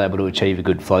state, so I was able to achieve a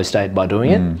good flow state by doing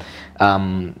it.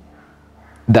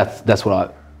 That's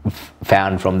what I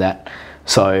found from that.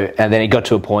 So, and then it got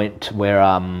to a point where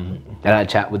and I had a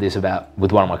chat with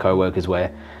one of my co-workers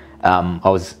where I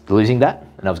was losing that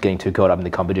and I was getting too caught up in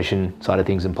the competition side of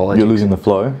things and politics. You're losing the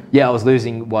flow? Yeah, I was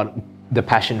losing the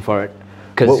passion for it.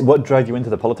 What dragged you into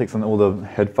the politics and all the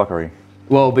head fuckery?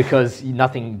 Well, because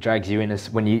nothing drags you in.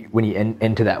 When you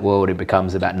enter that world, it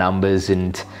becomes about numbers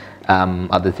and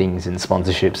other things and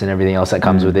sponsorships and everything else that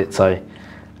comes with it. So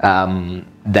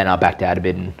then I backed out a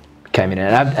bit and came in.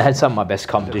 And I had some of my best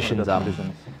competitions,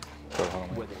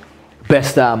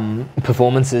 best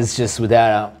performances, just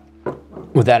without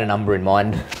a number in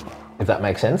mind, if that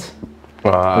makes sense.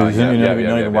 You're not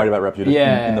even worried about reps, you're just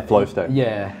in the flow state.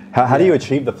 Yeah. How do you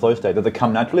achieve the flow state? Does it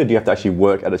come naturally, or do you have to actually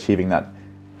work at achieving that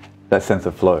sense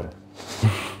of flow? I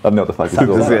don't know what the fuck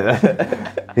this is.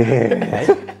 Yeah.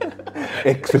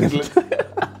 Excellent.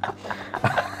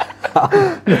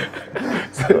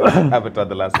 Haven't done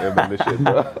the last airbender shit.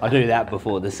 I do that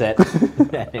before the set.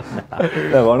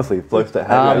 No, honestly, flow state.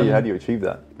 How do you achieve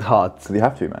that? Hard. So you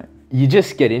have to, mate. You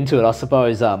just get into it, I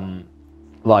suppose.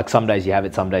 Like some days you have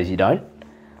it, some days you don't.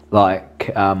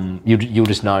 Like you'll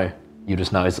just know. You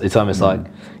just know. It's almost like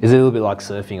it's a little bit like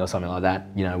surfing or something like that.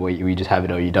 You know, where you just have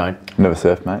it or you don't. Never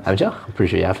surfed, mate. Haven't you? I'm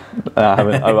pretty sure you have. I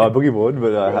haven't. I boogie board,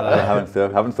 but I haven't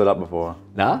surfed. Haven't stood up before.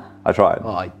 Nah. I tried.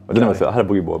 Oh, I didn't have I had a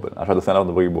boogie board, but I tried to stand up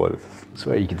on the boogie board. I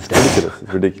swear you can stand. It's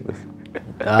ridiculous.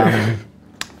 What I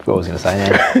was going to say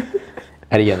now.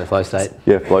 How do you get in the flow state?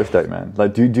 Yeah, flow state, man.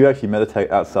 Like, do you actually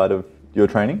meditate outside of your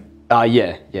training?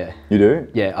 Yeah. You do?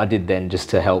 Yeah, I did then just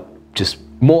to help, just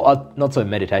more, not so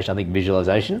meditation, I think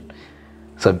visualization.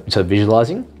 So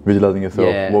visualizing. Visualizing yourself.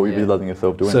 Yeah, what were you visualizing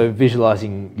yourself doing? So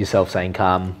visualizing yourself saying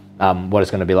calm, what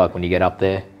it's going to be like when you get up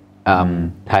there,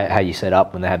 how you set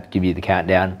up when they have to give you the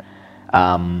countdown,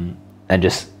 and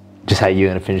just how you're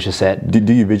going to finish a set.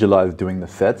 Do you visualize doing the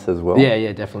sets as well?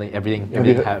 Yeah, definitely. Everything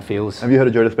how it feels. Have you heard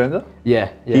of Joe Dispenza? Yeah.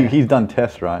 He's done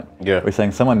tests, right? Yeah. We're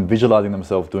saying someone visualizing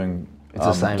themselves doing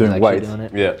weights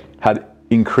had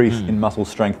increase in muscle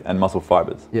strength and muscle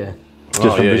fibers. Yeah.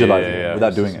 Just from visualizing it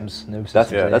without doing it.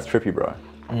 That's trippy, bro.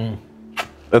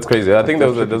 That's crazy. I think there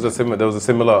was a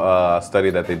similar study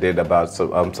that they did about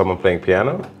someone playing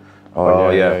piano.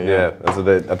 Yeah. So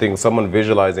I think someone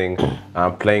visualizing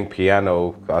playing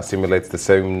piano simulates the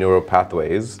same neural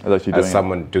pathways as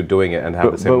someone doing it and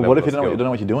have the same. But what if you don't know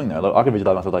what you're doing though? Like, I can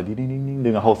visualize myself like ding, ding, ding,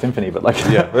 doing a whole symphony, but like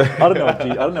I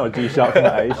don't know a G sharp from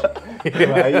an A. You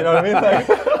know what I mean? Like,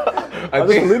 I'm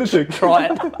just a lunatic. Try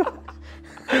it.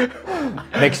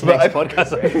 Next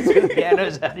podcast,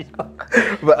 pianos.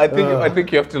 But I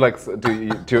think you have to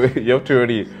you have to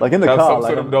already like in the have car, some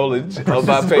sort of knowledge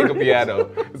about playing a piano.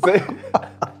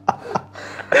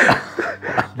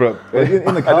 Bro,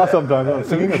 in the car sometimes I'm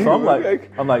singing a song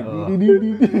I'm like.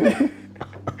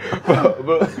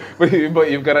 But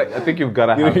you've got to. I think you've got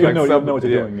to have you know what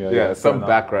you're doing. Some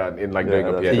background in like doing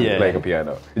a piano, playing a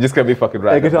piano. You just can't be fucking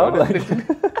right. Guitar,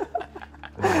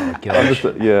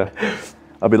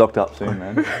 I'll be locked up soon,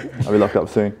 man. I'll be locked up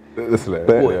soon.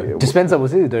 Dispenza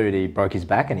was the dude, he broke his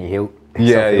back and he healed.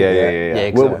 Yeah. Yeah,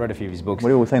 because I've read a few of his books. What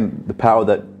you were saying, the power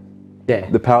that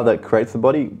the power that creates the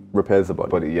body repairs the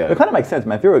body. Yeah. It kind of makes sense,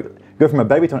 man. If you go from a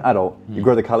baby to an adult, you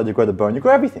grow the cartilage, you grow the bone, you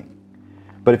grow everything.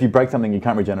 But if you break something, you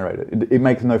can't regenerate it. It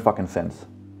makes no fucking sense.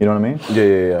 You know what I mean?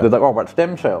 Yeah. They're like, oh, but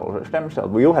stem cells.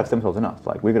 We all have stem cells in us.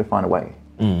 Like, we've got to find a way.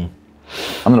 I'm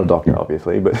not a doctor,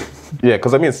 obviously, but... Yeah,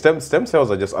 because I mean, stem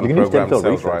cells are just unprogrammed cells,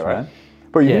 research, right?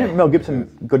 Bro, you know Mel Gibson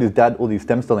got his dad all these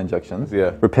stem cell injections,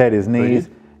 repaired his knees.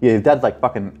 Yeah, his dad's like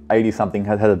fucking 80-something,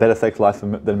 had a better sex life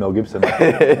than Mel Gibson.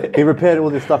 He repaired all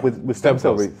this stuff with stem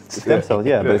cells. Stem cells,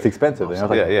 but it's expensive. And I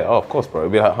was like, oh, of course, bro.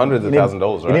 It'd be like hundreds of thousands of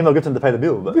dollars, right? You need Mel Gibson to pay the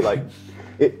bill, but like...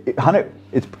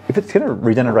 if it's going to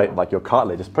regenerate like your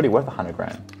cartilage, it's pretty worth $100,000.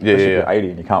 Especially if you're 80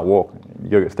 and you can't walk, you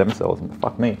get stem cells, and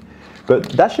fuck me. But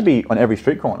that should be on every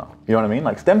street corner. You know what I mean?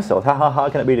 Like stem cells. How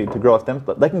hard can it be to grow a stem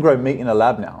cell? They can grow meat in a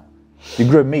lab now. You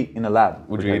grow meat in a lab.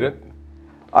 Would you eat it?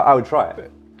 I would try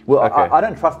it. Well, okay. I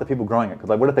don't trust the people growing it, because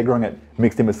like, what if they're growing it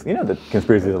mixed in with, the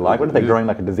conspiracies are like, what if they're growing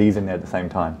like a disease in there at the same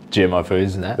time? GMO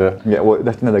foods and that? Yeah, well,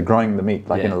 they're growing the meat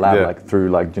like in a lab, like through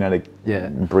like genetic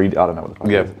breed, I don't know what the fuck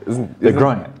it is. They're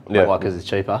growing it. Yeah. Why, because it's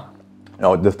cheaper?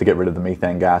 No, just to get rid of the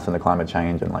methane gas and the climate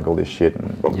change and like all this shit.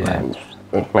 And,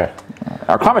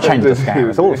 Our climate change is a scam.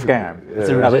 It's all a scam. It's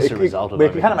just a result of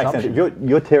it kind of makes sense. If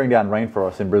you're tearing down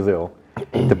rainforests in Brazil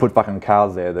to put fucking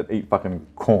cows there that eat fucking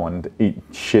corn, eat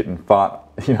shit and fart,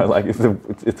 like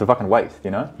it's a fucking waste,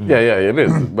 Yeah, it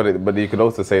is. But you could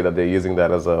also say that they're using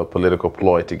that as a political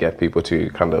ploy to get people to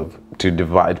to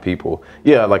divide people.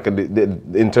 Yeah, like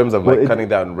in terms of cutting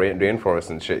down rainforests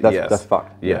and shit. That's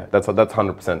fucked. Yeah, that's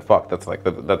 100% fucked. That's like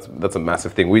that's a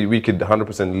massive thing. We could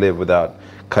 100% live without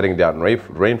cutting down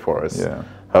rainforests. Yeah.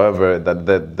 However,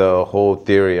 the whole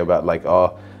theory about like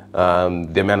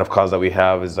the amount of cars that we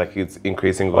have is like it's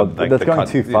increasing. That's going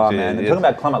too far, man. They're talking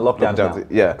about climate lockdowns now.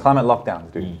 Yeah, climate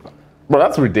lockdowns, dude. Well,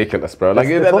 that's ridiculous, bro. Like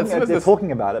they're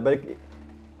talking about it, but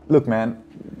look, man,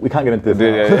 we can't get into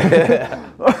this.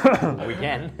 We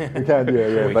can. We can,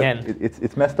 but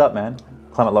it's messed up, man.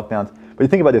 Climate lockdowns. But you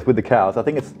think about this with the cows. I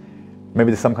think it's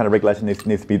maybe there's some kind of regulation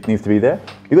needs to be there.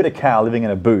 You got a cow living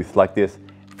in a booth like this,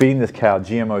 feeding this cow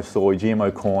GMO soy,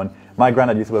 GMO corn. My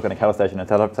granddad used to work on a cattle station in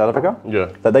South Africa.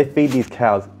 Yeah. So they feed these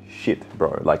cows shit,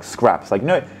 bro, like scraps. Like, you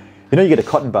get a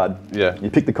cotton bud. Yeah. You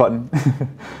pick the cotton. I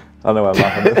don't know why I'm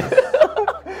laughing at this.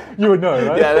 You would know,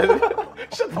 right? Yeah.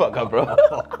 Shut the fuck up, bro.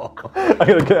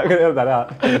 I'm gonna edit that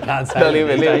out. You can't say leave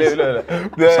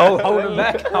it. Hold him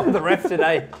back. I'm the ref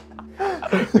today.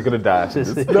 You're gonna die.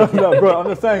 No, bro. I'm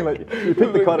just saying, like, you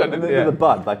pick the cotton and then there's a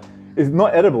bud, like. It's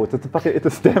not edible. It's a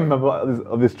stem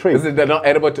of this tree. Is it they're not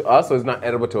edible to us, or it's not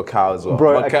edible to a cow as well?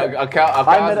 Bro, a cow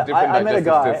I met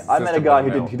a guy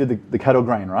who did the cattle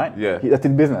grain, right? Yeah. That's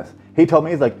in business. He told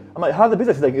me, I'm like, how's the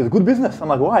business? He's like, it's a good business. I'm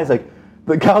like, why? He's like,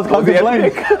 the cows can't complain.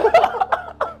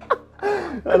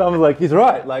 And I was like, he's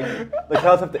right. Like, the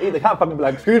cows have to eat. They can't fucking be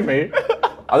like, excuse me,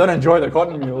 I don't enjoy the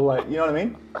cotton meal. Like, you know what I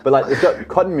mean? But like, it's got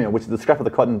cotton meal, which is the scrap of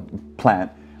the cotton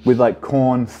plant, with like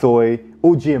corn, soy,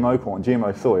 all GMO corn,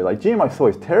 GMO soy. Like GMO soy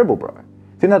is terrible, bro.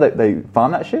 See how they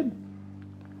farm that shit?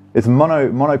 It's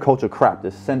monoculture crap.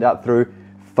 Just sent out through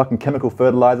fucking chemical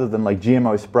fertilizers and like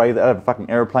GMO spray out of a fucking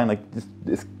airplane, like just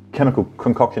this chemical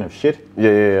concoction of shit.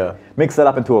 Yeah. Mix that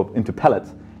up into pellets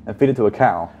and feed it to a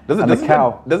cow. Don't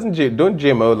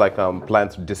GMO like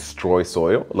plants destroy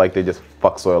soil? Like they just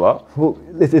fuck soil up? Well,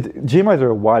 GMOs are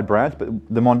a wide branch, but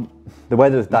the way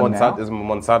that it's done now is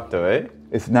Monsanto, eh?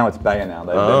 It's Bayer now.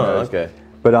 Okay.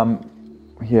 But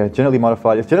genetically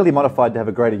modified. It's genetically modified to have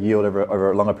a greater yield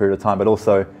over a longer period of time, but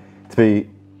also to be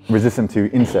resistant to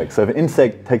insects. So if an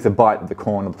insect takes a bite of the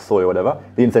corn or the soy or whatever,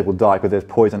 the insect will die because there's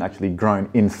poison actually grown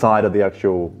inside of the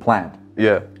actual plant.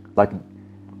 Yeah. Like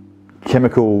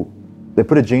chemical. They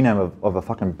put a genome of a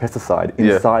fucking pesticide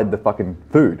inside the fucking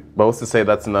food. But what's to say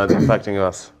that's not impacting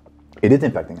us? It is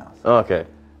impacting us. Oh, okay.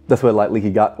 That's where like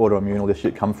leaky gut, autoimmune, all this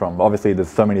shit comes from. Obviously, there's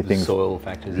so many things. Soil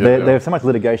factors. They have so much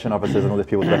litigation officers and all these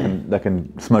people that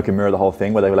can smoke and mirror the whole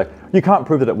thing. Where they were like, you can't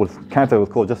prove that cancer was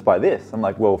caused just by this. I'm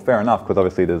like, well, fair enough, because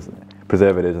obviously there's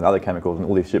preservatives and other chemicals and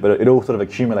all this shit, but it all sort of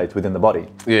accumulates within the body.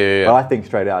 Yeah. But I think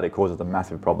straight out it causes a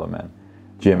massive problem, man.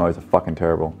 GMOs are fucking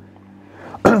terrible.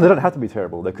 They don't have to be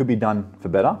terrible. They could be done for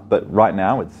better, but right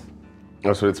now it's.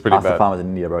 Oh, so it's pretty bad. The farmers in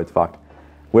India, bro, it's fucked.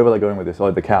 Where were they going with this?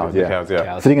 Oh, the cows. The cows,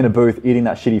 yeah. Sitting in a booth eating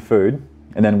that shitty food.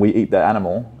 And then we eat the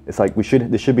animal. It's like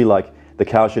there should be like the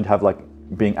cow should have like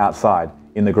being outside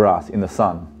in the grass in the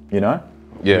sun, Yeah.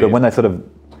 But when they sort of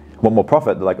want more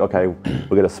profit, they're like, okay,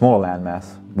 we'll get a smaller land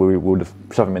mass. We'll just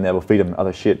shove them in there. We'll feed them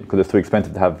other shit because it's too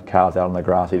expensive to have cows out on the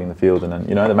grass eating the fields. And then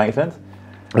that makes sense.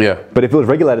 Yeah. But if it was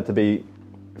regulated to be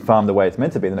farmed the way it's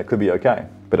meant to be, then it could be okay.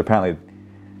 But apparently,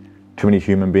 too many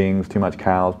human beings, too much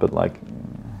cows. But like,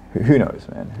 Who knows,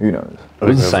 man? Who knows?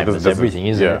 It's the same as everything,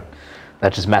 isn't it?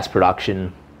 That's just mass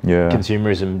production,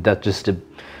 consumerism. That's just a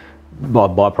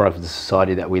byproduct of the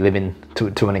society that we live in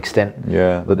to an extent.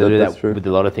 Yeah, they do that true with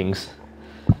a lot of things.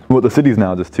 Well, the cities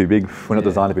now are just too big. We're not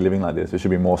designed to be living like this. It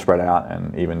should be more spread out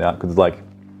and evened out. Because like,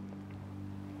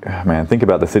 man, think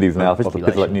about the cities now. Especially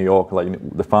places like New York.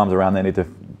 Like the farms around there need to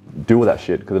do all that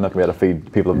shit because they're not going to be able to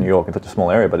feed people of New York in such a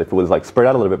small area. But if it was like spread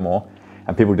out a little bit more,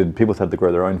 and people had to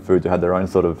grow their own food, to have their own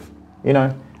sort of,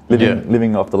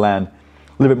 living off the land, a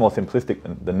little bit more simplistic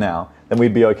than now, then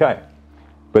we'd be okay.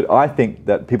 But I think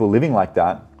that people living like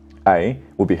that, A,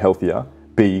 would be healthier,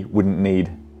 B, wouldn't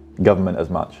need government as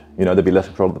much. There'd be less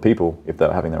control of the people if they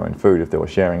were having their own food, if they were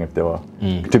sharing, if they were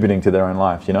contributing to their own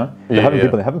lives,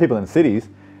 having people in cities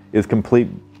is complete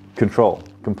control,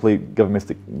 complete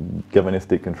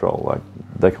governistic control.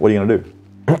 Like what are you going to do?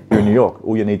 You're in New York,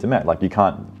 all your needs are met. Like you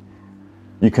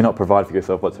cannot provide for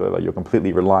yourself whatsoever. You're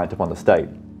completely reliant upon the state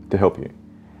to help you.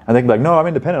 And they can be like, no, I'm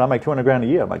independent. I make $200,000 a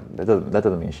year. I'm like, that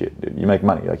doesn't mean shit, dude. You make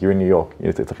money. Like you're in New York.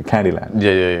 It's like a candy land.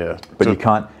 Yeah. But you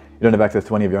don't have access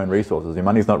to any of your own resources. Your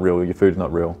money's not real. Your food's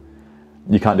not real.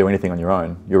 You can't do anything on your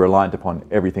own. You're reliant upon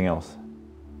everything else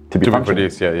to be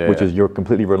produced. Which is you're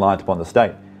completely reliant upon the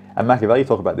state. And Machiavelli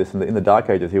talked about this in the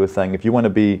Dark Ages. He was saying if you want to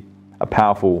be a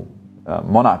powerful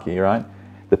monarchy, right,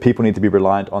 the people need to be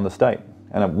reliant on the state.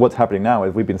 And what's happening now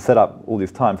is we've been set up all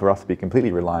this time for us to be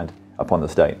completely reliant upon the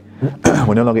state.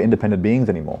 We're no longer independent beings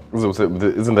anymore.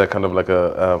 Isn't that kind of like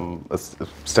a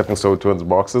stepping stone towards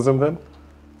Marxism then?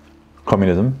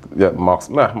 Communism? Yeah,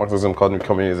 Marxism,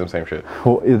 communism, same shit.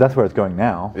 Well, that's where it's going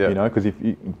now, because if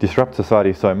you disrupt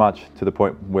society so much to the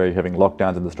point where you're having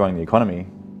lockdowns and destroying the economy,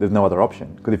 there's no other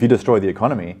option. Because if you destroy the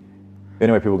economy, the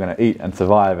only way people are going to eat and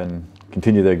survive and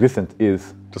continue their existence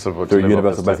is through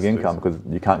universal basic income, because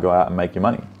you can't go out and make your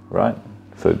money, right?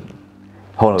 So,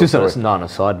 just on a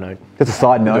side note. Just a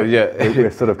side note. We're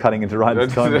sort of cutting into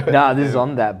Ryan's time. No, this is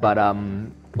on that, but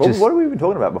what have we been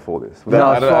talking about before this?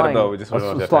 I don't know. We just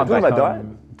was flying back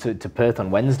home to Perth on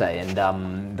Wednesday,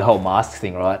 and the whole mask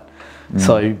thing, right?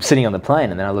 So sitting on the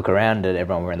plane, and then I look around at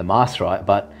everyone wearing the masks, right?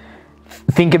 But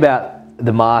think about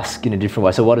the mask in a different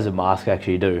way. So what does a mask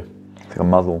actually do? It's like a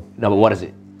muzzle. No, but what is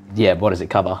it? Yeah, what does it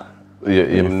cover?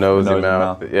 Your nose, your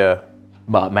mouth. Yeah.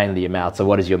 But mainly your mouth. So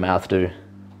what does your mouth do?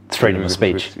 It's freedom of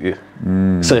speech. Yeah.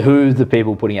 So who's the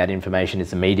people putting out information? It's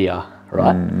the media,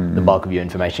 right? The bulk of your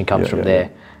information comes from there.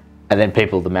 And then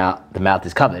people, the mouth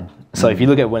is covered. So if you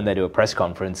look at when they do a press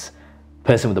conference,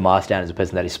 person with the mask down is the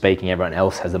person that is speaking. Everyone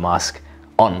else has the mask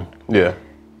on. Yeah.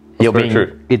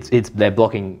 True. They're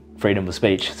blocking freedom of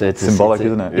speech. So it's symbolic,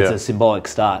 isn't it? It's a symbolic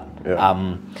start.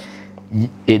 Yeah. You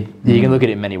can look at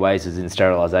it in many ways as in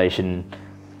sterilisation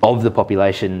of the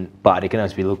population, but it can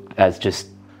also be looked as just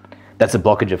that's a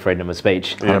blockage of freedom of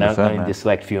speech. Only the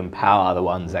select few in power are the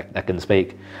ones that can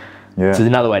speak. Yeah. So there's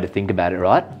another way to think about it,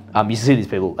 right? You see these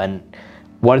people, and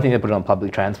why do you think they put it on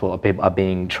public transport? People are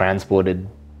being transported,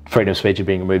 freedom of speech is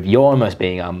being removed. You're almost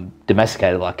being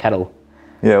domesticated like cattle.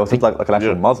 Yeah, well, it's like an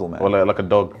actual muzzle, man. Or like a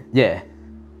dog. Yeah.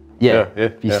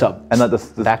 If you stop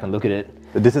back and look at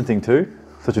it. The distancing too.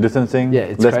 Social distancing. Yeah,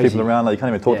 it's less crazy. people around. Like you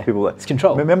can't even talk to people. It's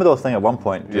control. Remember they were saying at one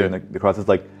point during the crisis,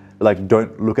 like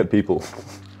don't look at people.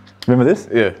 Remember this?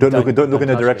 Yeah. Don't look in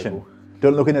their direction. People.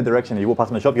 Don't look in their direction. You walk past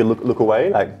in the shop, you look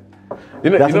away. Like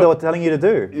that's what they were telling you to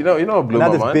do. You know what blew my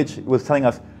mind? Now this bitch was telling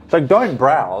us, it's like, don't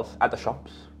browse at the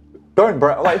shops. Don't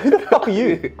browse. Like, who the fuck are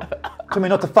you? To me,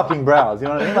 not to fucking browse. You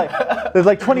know what I mean? Like, there's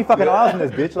like 20 fucking aisles in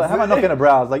this bitch. Like, how am I not going to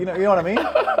browse? Like, you know what I mean?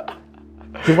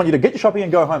 Just want you to get your shopping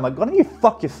and go home. Like, why don't you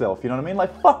fuck yourself? You know what I mean?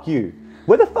 Like, fuck you.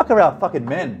 Where the fuck are our fucking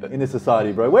men in this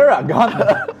society, bro? Where are our guns?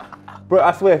 Bro,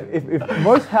 I swear, if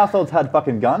most households had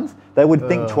fucking guns, they would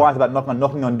think twice about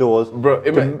knocking on doors to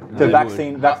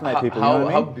vaccinate people. You know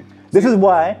what I mean? This is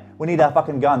why we need our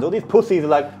fucking guns. All these pussies are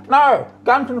like, no,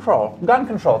 gun control.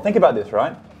 Think about this,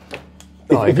 right?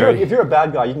 If you're a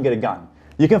bad guy, you can get a gun.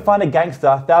 You can find a gangster,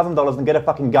 $1,000 and get a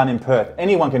fucking gun in Perth.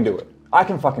 Anyone can do it. I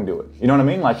can fucking do it. You know what I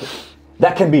mean? Like,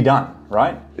 that can be done,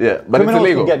 right? Yeah, but criminals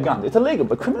it's illegal. Can get guns. It's illegal,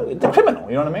 but it's a criminal.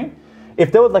 You know what I mean?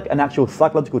 If there was like an actual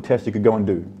psychological test you could go and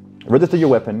do, register your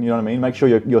weapon. You know what I mean? Make sure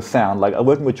you're sound. Like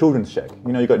working with children's check.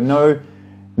 You know, you got no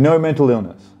mental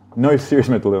illness, no serious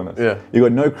mental illness. Yeah. You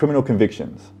got no criminal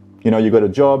convictions. You know, you got a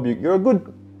job. You're a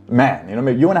good man. You know what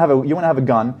I mean? You want to have a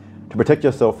gun to protect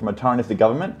yourself from a tyrannistic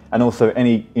government and also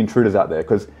any intruders out there.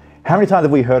 Because how many times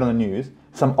have we heard on the news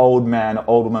some old man or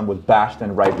old woman was bashed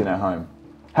and raped in her home?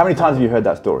 How many times have you heard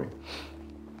that story?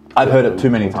 I've heard it too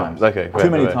many times. Okay. Too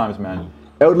many times, man.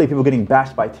 Elderly people getting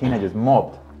bashed by teenagers,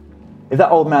 mobbed. If that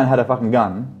old man had a fucking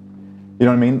gun, you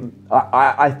know what I mean?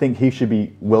 I think he should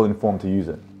be well informed to use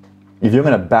it. If you're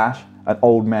going to bash an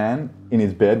old man in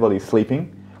his bed while he's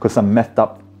sleeping because some messed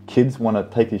up kids want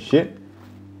to take his shit.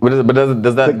 But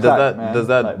does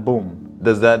that like, boom.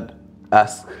 Does that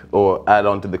ask or add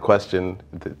on to the question?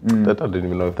 I don't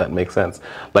even know if that makes sense.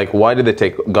 Like, why did they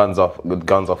take guns off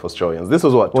Australians? This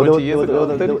was what 20 years ago.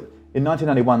 In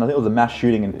 1991, I think it was a mass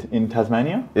shooting in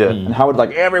Tasmania. Yeah. And Howard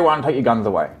like, everyone take your guns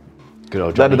away. Good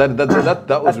old Johnny.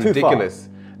 That was ridiculous.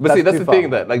 But see, that's the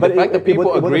thing that, like, the fact that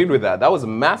people agreed with that was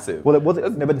massive. Well, it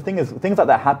wasn't. No, but the thing is, things like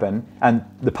that happen, and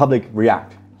the public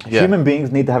react. Yeah. Human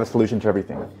beings need to have a solution to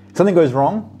everything. Something goes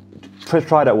wrong,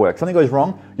 try it at work. Something goes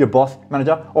wrong, your boss,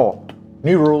 manager,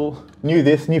 new rules, new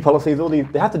this, new policies, all these.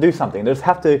 They have to do something. They just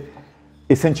have to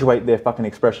accentuate their fucking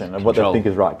expression of what they think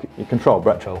is right. Control.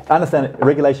 I understand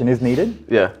regulation is needed.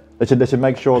 Yeah. They should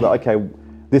make sure that, okay,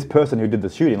 this person who did the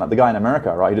shooting, like the guy in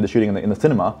America, right, who did the shooting in the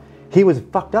cinema, he was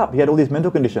fucked up. He had all these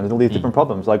mental conditions and all these different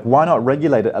problems. Like, why not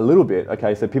regulate it a little bit?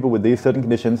 Okay, so people with these certain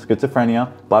conditions,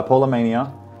 schizophrenia, bipolar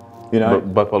mania, you know.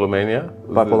 Bipolar mania?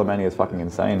 Bipolar mania is fucking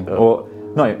insane. Or,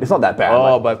 no, it's not that bad.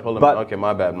 Oh, like, bipolar mania. Okay,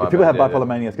 my bad. People have bipolar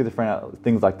mania, schizophrenia,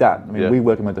 things like that. I mean, we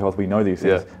work in mental health, we know these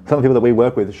things. Yeah. Some of the people that we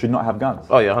work with should not have guns.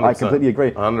 Oh, yeah, 100%. I completely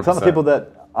agree. 100%. Some of the people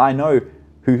that I know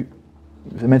who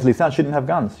mentally sound shouldn't have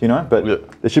guns, you know?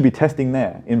 But there should be testing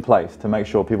there in place to make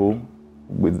sure people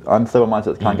with unstable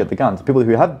mindsets can't get the guns. People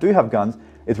who do have guns,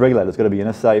 it's regulated. It's got to be in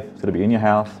a safe. It's got to be in your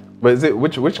house. But is it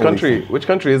which country? Which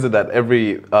country is it that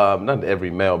every not every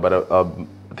male, but I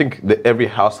think that every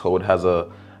household has a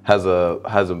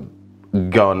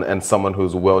gun and someone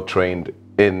who's well trained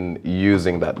in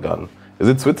using that gun? Is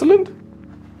it Switzerland?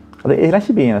 It can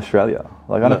actually be in Australia.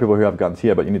 Like I know people who have guns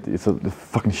here, but it's a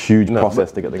fucking huge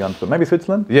process to get the guns. But maybe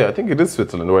Switzerland? Yeah, I think it is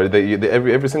Switzerland, where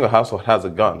every single household has a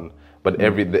gun. But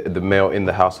the male in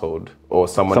the household or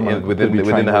someone within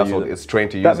the household is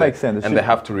trained to use it. That makes sense. And they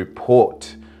have to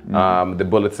report the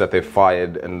bullets that they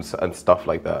fired and stuff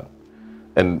like that.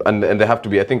 And they have to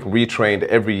be, I think, retrained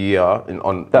every year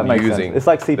on using it's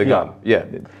like CPR. The gun. Yeah,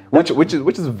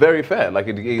 which is very fair. Like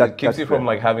it keeps you from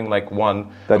like having like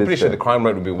one. I'm pretty sure the crime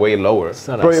rate would be way lower.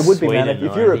 Bro, it would be, man.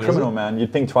 If you're a criminal, man,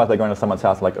 you'd think twice. They're going to someone's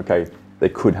house. Like, okay, they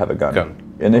could have a gun.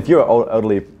 And if you're an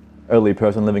elderly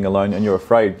person living alone and you're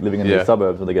afraid living in the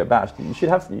suburbs where they get bashed, you should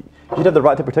have the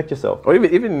right to protect yourself. Or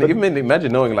even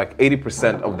imagine knowing like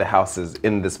 80% of the houses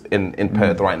in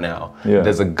Perth right now,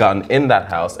 there's a gun in that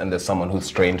house and there's someone who's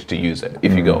trained to use it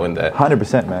if you go in there.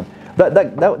 100%, man.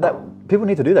 That people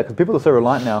need to do that because people are so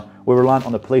reliant now. We're reliant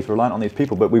on the police, we're reliant on these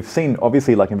people, but we've seen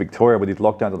obviously like in Victoria with these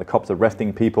lockdowns and the cops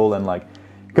arresting people and like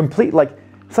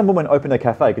some woman opened a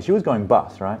cafe because she was going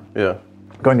bust, right? Yeah.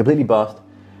 Going completely bust.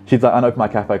 She's like, I opened my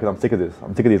cafe because I'm sick of this.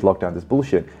 I'm sick of these lockdowns, this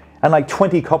bullshit. And like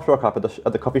 20 cops rock up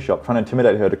at the coffee shop trying to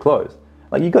intimidate her to close.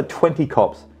 Like you got 20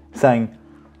 cops saying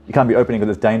you can't be opening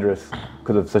because it's dangerous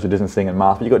because of social distancing and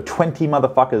masks. But you got 20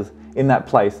 motherfuckers in that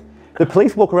place. The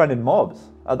police walk around in mobs.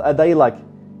 Are they like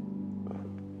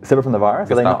separate from the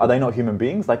virus? Are they not human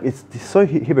beings? Like it's so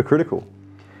hypocritical.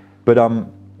 But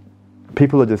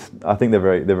people are just. I think they're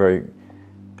very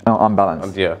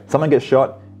unbalanced. Someone gets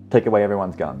shot, take away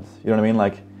everyone's guns. You know what I mean?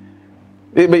 Like.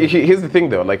 But here's the thing,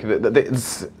 though. Like,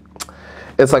 it's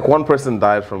like one person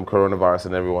died from coronavirus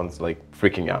and everyone's like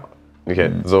freaking out.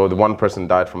 Okay, so the one person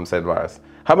died from said virus.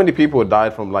 How many people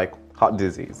died from like heart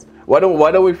disease? Why don't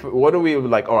we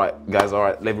like? All right, guys. All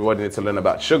right, everybody needs to learn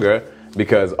about sugar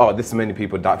because this many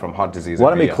people died from heart disease. Why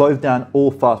don't we close down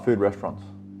all fast food restaurants?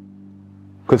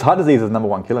 Because heart disease is number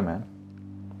one killer, man.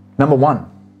 Number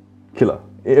one killer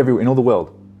in all the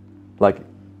world. Like.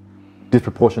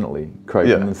 Disproportionately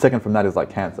crazy. And the second from that is like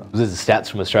cancer. This is the stats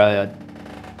from Australia.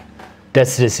 Death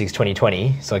statistics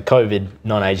 2020. So COVID,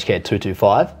 non-aged care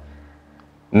 225.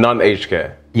 Non-aged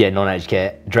care? Yeah, non-aged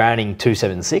care. Drowning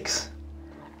 276.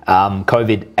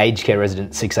 COVID, aged care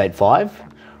resident 685.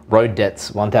 Road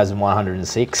deaths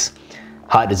 1,106.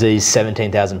 Heart disease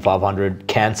 17,500.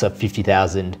 Cancer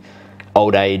 50,000.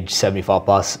 Old age 75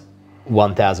 plus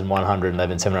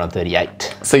 1,111,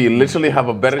 738. So you literally have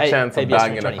a better chance of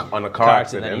dying on a car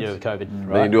accident than you do with COVID.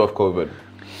 Than you do of COVID.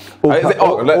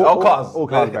 All cars. All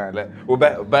cars banned. We're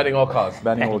banning all cars.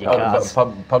 Banning all cars.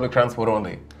 Public transport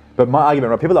only. But my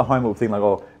argument, right, people at home will think like,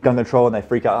 gun control, and they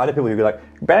freak out. I know people who be like,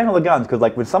 banning all the guns, because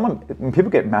like when people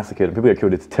get massacred and people get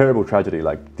killed, it's a terrible tragedy.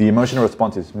 Like the emotional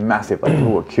response is massive. Like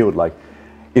people were killed. Like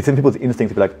it's in people's instinct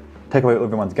to be like, take away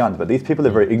everyone's guns. But these people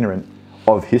are very ignorant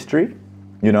of history,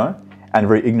 you know? And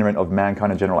very ignorant of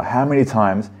mankind in general. How many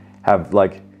times have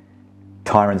like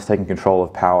tyrants taken control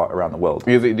of power around the world?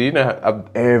 Do you know?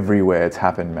 Everywhere it's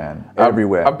happened, man.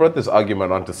 Everywhere. I brought this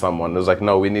argument onto someone. It was like,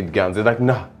 no, we need guns. They're like,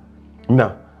 no.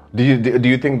 Do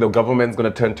you think the government's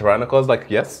going to turn tyrannical? I was like,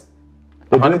 yes.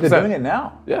 They're doing it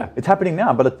now. Yeah. It's happening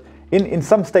now. But in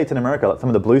some states in America, like some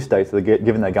of the blue states that are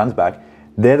giving their guns back,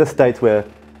 they're the states where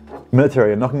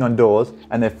military are knocking on doors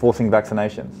and they're forcing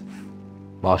vaccinations.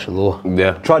 Martial law.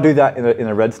 Yeah. Try to do that in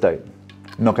a red state.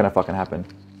 Not gonna fucking happen.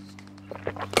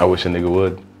 I wish a nigga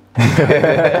would.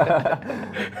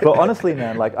 But honestly,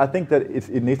 man, like I think that it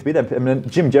needs to be there. I mean,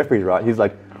 Jim Jeffries, right? He's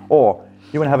like, oh,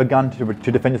 you want to have a gun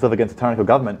to defend yourself against a tyrannical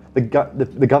government?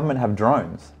 The government have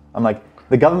drones. I'm like,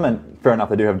 the government, fair enough,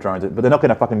 they do have drones, but they're not going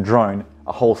to fucking drone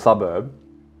a whole suburb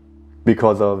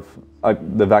because of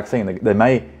the vaccine. They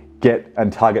may get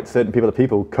and target certain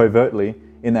people covertly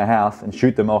in their house and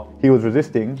shoot them. Oh, he was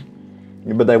resisting,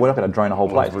 but they were not going to drone a whole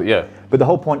place. Yeah. But the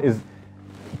whole point is,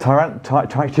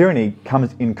 tyranny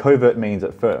comes in covert means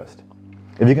at first.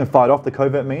 If you can fight off the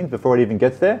covert means before it even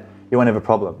gets there, you won't have a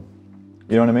problem.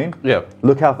 You know what I mean? Yeah.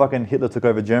 Look how fucking Hitler took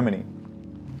over Germany.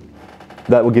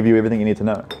 That will give you everything you need to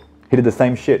know. He did the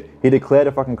same shit. He declared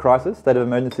a fucking crisis, state of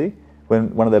emergency,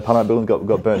 when one of their parliament buildings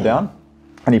got burnt down,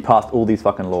 and he passed all these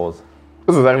fucking laws.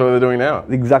 This is exactly what they're doing now.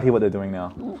 Exactly what they're doing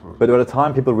now. But by the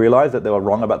time people realise that they were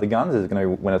wrong about the guns, is going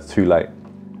to when it's too late,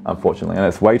 unfortunately, and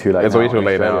it's way too late. It's way too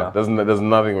late now. There's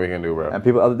nothing we can do, bro. And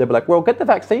people, they'll be like, "Well, get the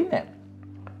vaccine then.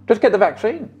 Just get the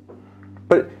vaccine."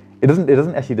 But it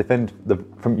doesn't actually defend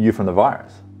you from the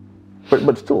virus.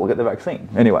 But still, get the vaccine.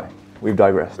 Anyway, we've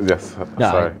digressed. Yes,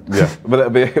 sorry. Yeah,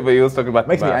 but you was talking about.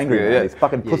 Makes me angry. Yeah, these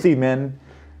fucking pussy men.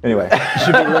 Anyway, you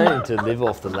should be learning to live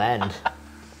off the land.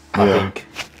 I think.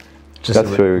 Just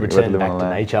that's true. Return back to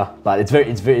nature, but it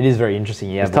is very interesting.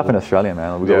 Yeah, it's tough in Australia,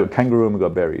 man. We've got kangaroo and we've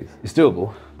got berries. It's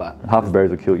doable, but half the berries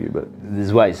will kill you. But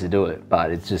there's ways to do it, but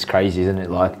it's just crazy, isn't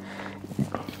it? Like,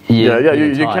 you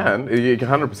can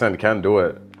 100% can do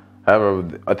it.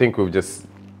 However, I think we've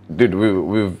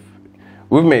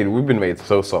been made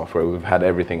so soft where we've had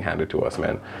everything handed to us,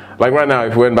 man. Like right now,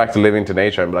 if we went back to living to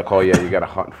nature and be like, oh yeah, you gotta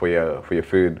hunt for your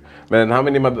food, man. How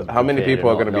many people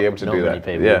are gonna be able to do that?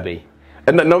 Would be.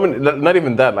 And not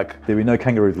even that, like... There'll be no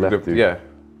kangaroos left, dude. Yeah.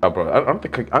 Oh, bro, I don't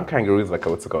think... Aren't kangaroos like,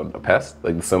 what's it called, a pest?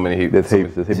 Like, there's so many... There's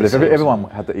heaps. But if everyone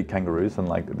had to eat kangaroos, then,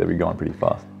 like, they'd be going pretty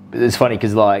fast. It's funny,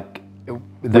 because, like... We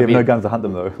have no guns to hunt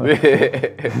them, though.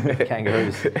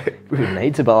 Kangaroos. We wouldn't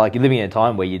need to, but, like, you're living in a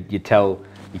time where you tell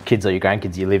your kids or your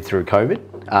grandkids you lived through COVID,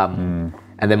 and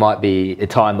there might be a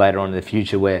time later on in the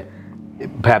future where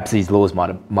perhaps these laws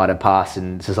might have passed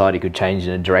and society could change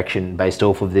in a direction based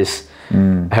off of this.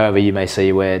 However, you may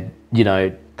see where, you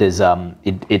know, there's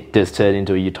it does turn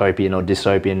into a utopian or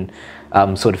dystopian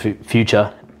sort of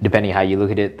future, depending how you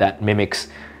look at it, that mimics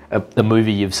the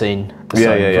movie you've seen.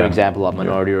 For example, like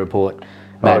Minority Report,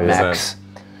 Mad Max,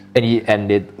 and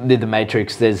the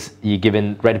Matrix. You're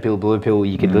given red pill, blue pill.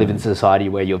 You can live in society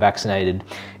where you're vaccinated,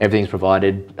 everything's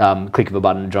provided. Click of a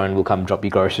button, a drone will come drop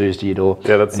your groceries to your door.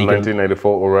 Yeah, that's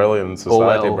 1984 Orwellian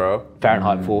society, bro.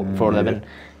 Fahrenheit 411.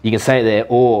 You can say it there,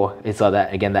 or it's like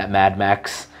that again. That Mad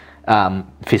Max,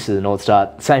 Fist of the North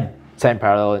Star. Same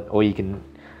parallel. Or you can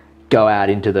go out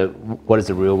into what is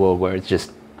the real world where it's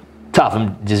just tough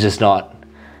and it's just not.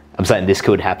 I'm saying this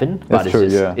could happen, but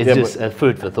it's just a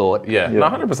food for thought. Yeah,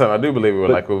 100%. I do believe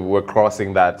we're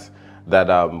crossing that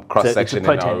cross section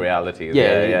in our reality.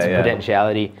 It's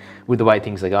potentiality with the way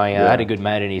things are going. I had a good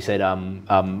mate, and he said,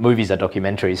 movies are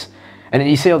documentaries. And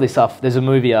you see all this stuff. There's a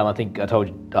movie I think I told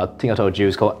you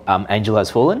it's called Angel Has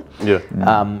Fallen. Yeah.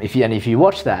 If you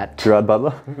watch that, Gerard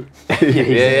Butler.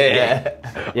 Yeah.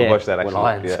 Watch that actually.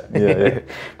 Lions. Yeah.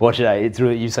 Watch it. It's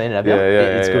really, you've seen it, have you?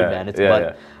 It's good,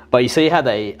 man. But you see how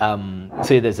they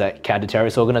there's a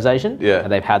counter-terrorist organisation. Yeah.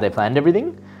 And how they planned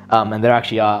everything. And there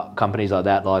actually are companies like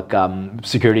that, like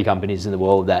security companies in the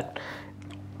world that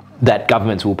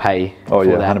governments will pay. Oh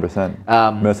yeah,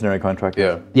 100%. Mercenary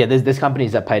contractors. Yeah. There's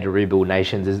companies that pay to rebuild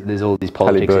nations. There's all these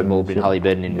politics involved in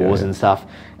Halliburton in wars and stuff.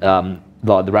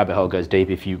 Like the rabbit hole goes deep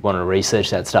if you want to research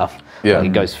that stuff. Yeah. Like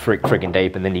it goes freaking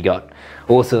deep, and then you got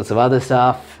all sorts of other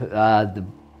stuff. The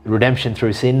redemption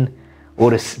through sin,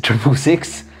 Order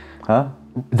 666. Huh?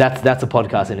 That's a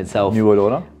podcast in itself. New World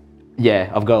Order.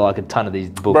 Yeah, I've got like a ton of these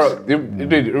books. Bro,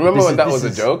 dude, remember when that was a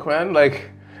joke, man?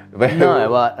 Like. No,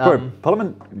 but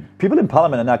people in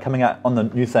Parliament are now coming out on the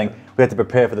news saying we have to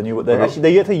prepare for the new.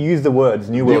 They get to use the words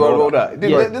New World Order.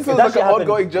 Dude, this was like an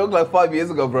ongoing joke like 5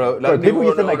 years ago, bro. Like, people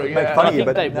used to make fun of you,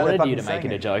 but they wanted you to make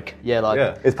it a joke.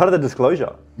 It's part of the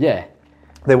disclosure. Yeah,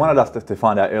 they wanted us to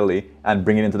find out early and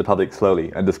bring it into the public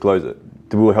slowly and disclose it.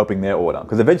 We were helping their order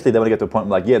because eventually they want to get to a point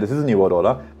where this is a New World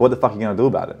Order. What the fuck are you going to do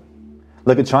about it?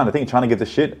 Look at China. I think China gives a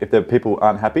shit if their people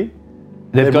aren't happy.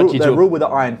 They rule with an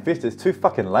iron fist. It's too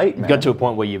fucking late, man. You've got to a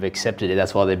point where you've accepted it.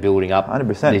 That's why they're building up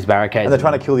 100%. These barricades. And they're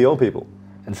trying to kill the old people.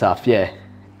 And stuff, yeah.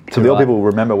 So the old people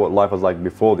remember what life was like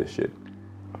before this shit.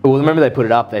 Well, remember they put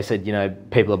it up. They said,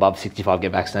 people above 65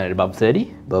 get vaccinated, above 30,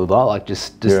 blah blah blah. Like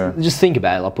just think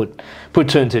about it. Like put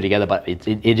two and two together. But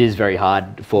it is very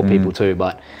hard for people too.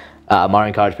 But I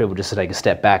encourage people just to take a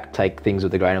step back, take things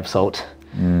with a grain of salt.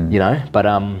 But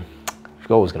I forgot what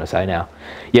I was going to say now.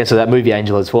 Yeah. So that movie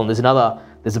Angel Has Fallen.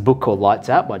 There's a book called Lights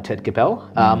Out by Ted Capel.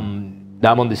 I'm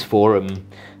on this forum.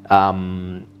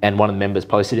 And one of the members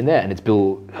posted in there, and it's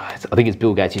I think it's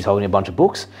Bill Gates. He's holding a bunch of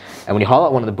books, and when you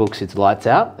highlight one of the books, it's Lights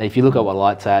Out. And if you look at what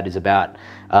Lights Out is about,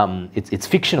 it's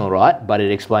fictional, right? But it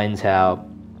explains how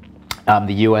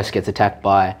the US gets attacked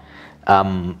by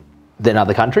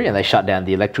another country, and they shut down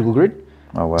the electrical grid.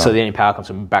 Oh, wow. So the only power comes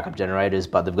from backup generators,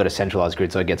 but they've got a centralized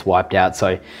grid, so it gets wiped out.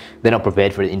 So they're not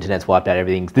prepared for it. The internet's wiped out.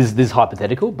 Everything. This is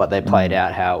hypothetical, but they played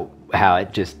out how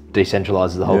it just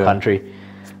decentralizes the whole country.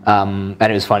 And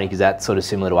it was funny because that's sort of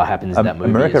similar to what happens in that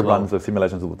movie. America as well. runs the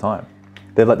simulations all the time.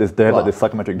 They have this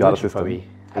psychometric data system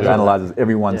that analyzes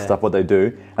everyone's stuff, what they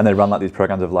do, and they run like these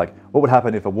programs of like, what would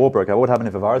happen if a war broke out? What would happen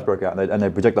if a virus broke out? And they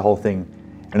project the whole thing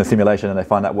in a simulation, and they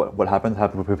find out what happens, how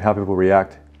people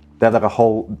react. They have like a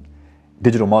whole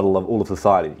digital model of all of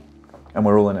society, and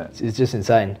we're all in it. It's just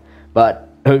insane. But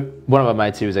one of my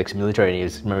mates who was ex-military, and he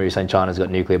was saying China's got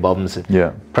nuclear bombs.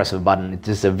 Press of a button. It's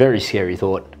just a very scary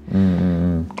thought.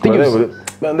 They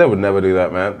would never do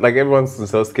that, man. Like everyone's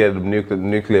so scared of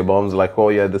nuclear bombs. Like, oh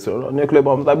yeah, nuclear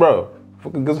bombs. Like, bro,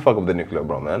 gives a fuck with the nuclear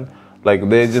bomb, man. Like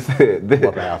they just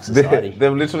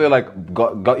they've literally like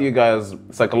got you guys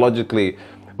psychologically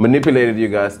manipulated you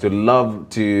guys to love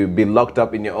to be locked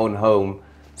up in your own home,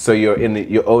 so you're in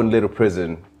your own little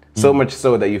prison. So much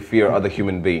so that you fear other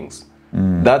human beings.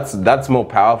 That's more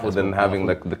powerful than having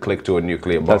like the click to a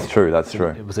nuclear bomb. That's true.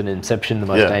 It was an inception, the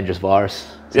most dangerous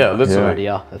virus. So that's an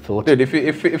idea, a thought. Dude,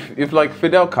 if like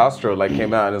Fidel Castro like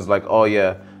came out and was like, oh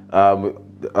yeah,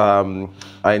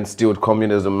 I instilled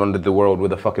communism under the world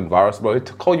with a fucking virus, bro,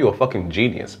 to call you a fucking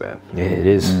genius, man. Yeah, it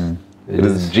is. It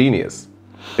is genius.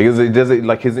 Because it does it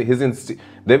like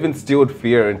they've instilled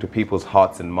fear into people's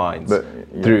hearts and minds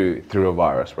through a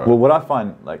virus, bro. Well, what I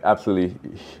find like absolutely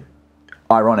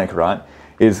ironic, right,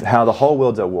 is how the whole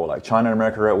world's at war. Like China and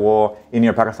America are at war, India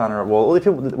and Pakistan are at war. All these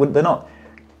people, they're not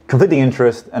conflicting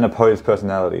interests and opposed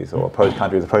personalities or opposed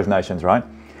countries, opposed nations, right?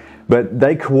 But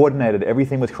they coordinated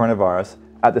everything with coronavirus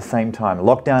at the same time.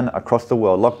 Lockdowns across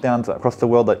the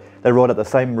world. They rolled out the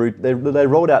same route. They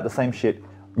rolled out the same shit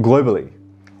globally.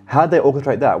 How did they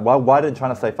orchestrate that? Why didn't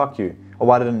China say fuck you? Or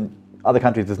why didn't other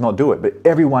countries just not do it? But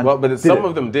everyone some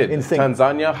of them did.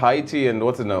 Tanzania, Haiti, and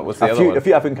what's the other one? A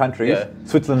few African countries,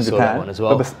 Switzerland and Japan. One as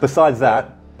well. But besides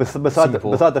that, besides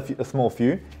a small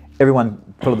few, everyone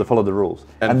followed the rules.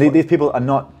 And these people are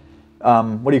not,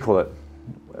 what do you call it?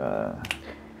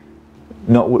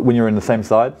 Not when you're in the same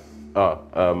side?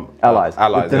 Allies.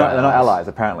 They're not allies,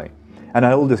 apparently. And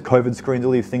all this COVID screens,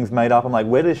 all these things made up. I'm like,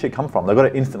 where did this shit come from? They got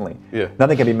it instantly.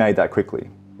 Nothing can be made that quickly.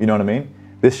 You know what I mean?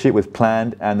 This shit was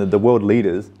planned, and the world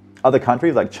leaders, other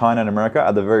countries like China and America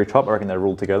at the very top, I reckon they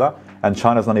rule together. And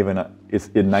China's not even a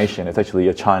nation, it's actually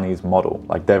a Chinese model,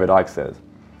 like David Icke says.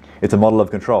 It's a model of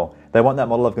control. They want that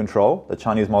model of control, the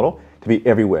Chinese model, to be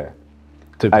everywhere.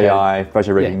 AI,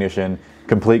 facial recognition,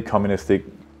 complete communistic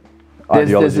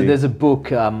ideology. There's a book.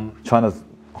 China's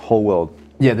whole world.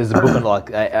 Yeah, there's a book on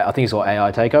like I think it's called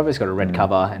AI Takeover. It's got a red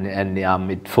cover and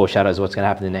it foreshadows what's going to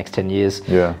happen in the next 10 years.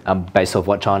 Based off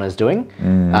what China's doing.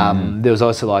 There was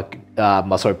also like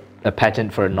I saw a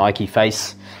patent for a Nike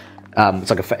face. It's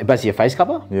like basically a face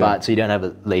cover, but so you don't have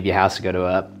to leave your house to go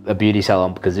to a beauty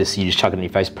salon because you just chuck it in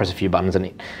your face, press a few buttons, and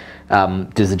it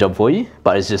does the job for you.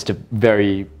 But it's just a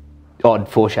very odd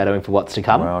foreshadowing for what's to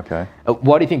come. Well, okay.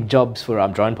 Why do you think jobs for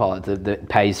drone pilots that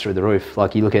pays through the roof?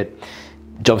 Like you look at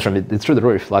jobs it's through the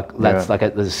roof. Like that's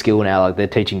there's a skill now. Like they're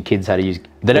teaching kids how to use.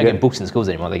 They don't get books in schools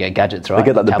anymore. They get gadgets, right? They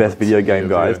get like the best video game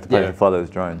guys to pay to fly those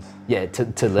drones. Yeah,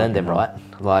 to learn them, right?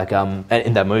 Like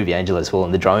in that movie Angel Has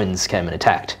Fallen, the drones came and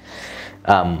attacked.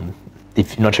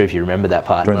 If not sure if you remember that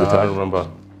part. Drones attack. I don't remember.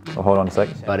 Oh, hold on a sec.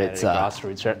 But it's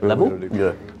grassroots level.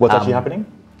 What's actually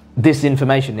happening? This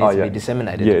information needs to be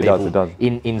disseminated to people. It does.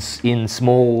 In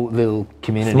small little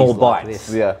communities. Small like bites.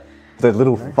 This. Those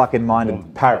little fucking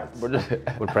minded parrots. You know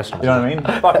what I mean?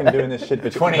 Fucking doing this shit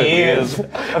for 20 years.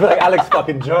 I feel like Alex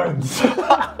fucking Jones.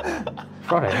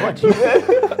 Friday, what?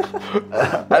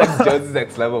 Alex Jones is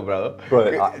next level, brother.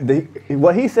 Bro,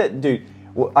 what he said, dude.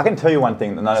 Well, I can tell you one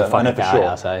thing that I know for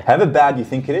sure. However bad you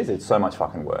think it is, it's so much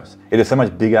fucking worse. It is so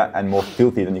much bigger and more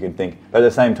filthy than you can think. But at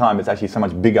the same time, it's actually so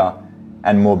much bigger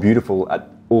and more beautiful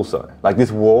also. Like this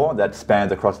war that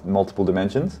spans across multiple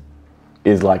dimensions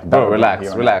is like... Bro, relax.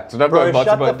 Don't bro,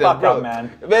 shut the fuck up,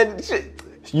 man. Man, shit.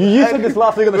 You said this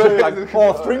last week on the show, like,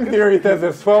 string theory says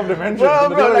there's 12 dimensions. Bro,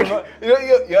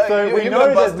 we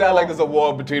know bust down like there's a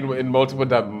wall in multiple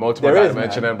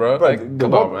dimension, bro. Like,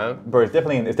 come on, man. Bro, it's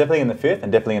definitely in the fifth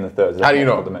and definitely in the third. How do you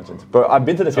know? Dimensions. Bro, I've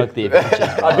been to the fifth.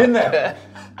 I've been there.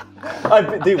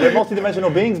 Dude, we're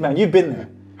multi-dimensional beings, man. You've been there.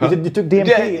 You took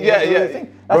DMT. Yeah.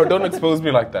 Bro, don't expose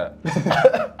me like that.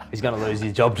 He's going to lose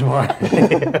his job tomorrow.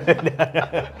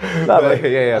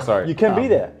 Sorry. You can be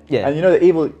there. Yeah. And you know the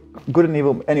evil, good and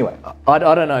evil, anyway. I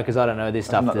don't know, because I don't know this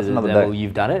stuff to the level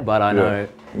you've done it, but I know...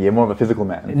 You're more of a physical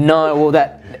man. No, well,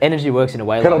 that energy works in a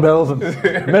way kettlebells and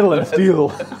metal and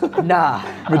steel. Nah.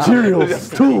 Materials,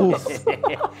 tools.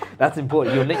 That's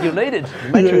important. You'll need it. The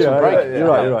matrix will break. You're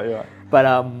right. But,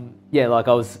 yeah, like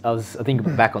I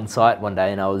think back on site one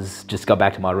day and I was just got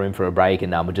back to my room for a break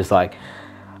and we're just like,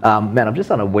 man, I've just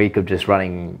done a week of just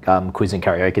running quiz and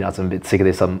karaoke nights. I'm a bit sick of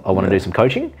this. I want to do some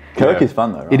coaching. Karaoke's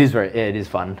fun though, right? It is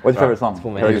fun. What's your favourite song?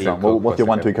 Karaoke song. What's your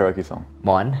 1-2 karaoke song?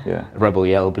 Mine? Yeah. Rebel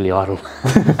Yell, Billy Idol.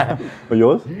 Or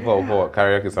yours? Well,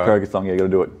 karaoke song. Karaoke song, yeah, you gotta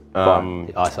do it. I haven't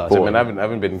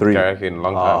been to karaoke in a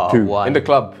long time. 2. 1. In the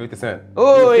club, 50 Cent.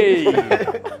 Oi!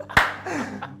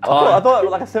 I thought it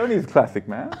was like a 70s classic,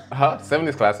 man.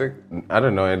 70s classic? I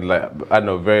don't know. I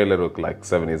know very little like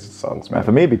 70s songs, man.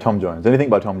 For me, it'd be Tom Jones. Anything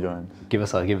by Tom Jones. Give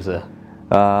us a.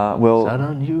 Well. Is that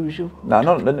unusual? No, I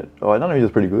don't know.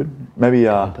 He's pretty good. Maybe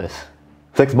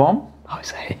Sex Bomb. I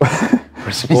say.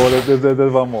 There's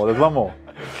one more. There's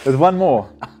one more.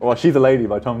 Oh, She's a Lady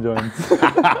by Tom Jones.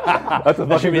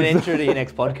 That should be the intro to your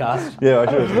next podcast. Yeah, I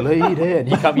should. Lead in.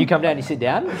 You come down. You sit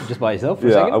down just by yourself for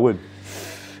a second. Yeah, I would.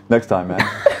 Next time, man.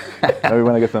 Maybe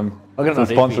when I get some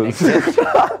sponsors.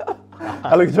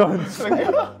 Alex Jones.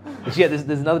 Yeah,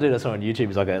 there's another dude I saw on YouTube.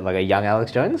 He's like a young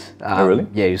Alex Jones. Oh, really?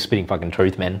 Yeah, he was spitting fucking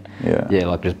truth, man. Yeah. Yeah,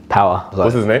 like just power.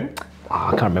 What's his name? I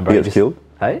can't remember. He gets killed?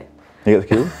 Hey? He gets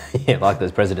killed? Yeah, like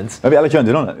those presidents. Maybe Alex Jones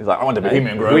did on it. He's like, I went to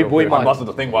Bohemian Grove. I busted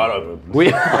the thing wide open.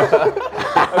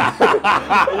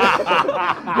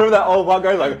 Remember that old white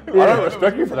guy? He's like, I don't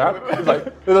respect you for that. He's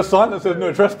like, there's a sign that says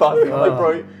no trespassing. I'm like,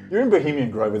 bro, you're in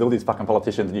Bohemian Grove with all these fucking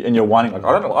politicians and you're whining like,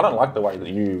 I don't like the way that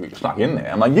you snuck in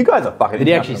there. I'm like, you guys are fucking Did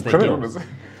he actually sneak criminals.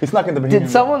 He snuck in the Bohemian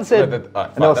Did someone say... and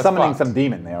they were summoning some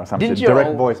demon there or something.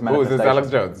 Direct voice manifestation. Who is this, Alex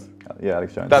Jones? Yeah,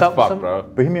 Alex Jones. That's fucked, bro.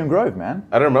 Bohemian Grove, man.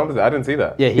 I don't remember that. I didn't see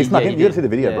that. Yeah, he snuck in. You gotta see the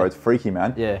video, bro. It's freaky,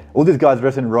 man. Yeah. All these guys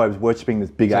dressed in robes worshipping this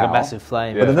big owl. Like a massive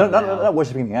flame. But they're not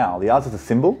worshipping the owl. The owl's just a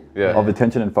symbol of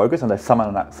attention and focus, and they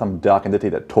summon some dark entity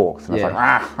that talks. And it's like,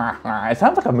 it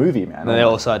sounds like a movie, man. And they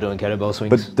all start doing kettlebell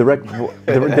swings. But direct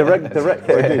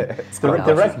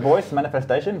voice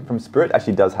manifestation from spirit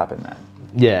actually does happen, man.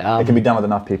 Yeah, it can be done with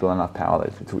enough people, enough power.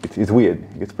 It's weird.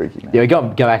 It gets freaky, man. Yeah, go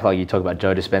back like you talk about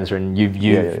Joe Dispenza, and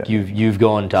you've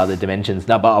gone to other dimensions.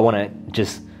 No, but I want to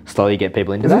just slowly get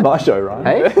people into that. This is my show,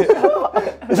 right? Hey,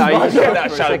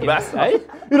 Hey,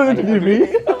 you don't interview me.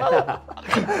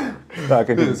 No, I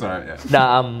can do this. Alright, yeah.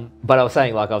 But I was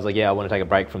saying, I want to take a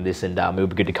break from this, and it would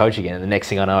be good to coach again. And the next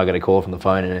thing I know, I got a call from the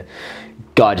phone, and a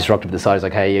guy just rocked up to the side. He's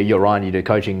like, "Hey, you're Ryan. You do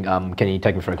coaching. Can you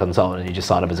take me for a consult?" And he just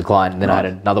signed up as a client. And then I had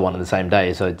another one on the same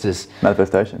day. So it's just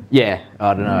manifestation. Yeah,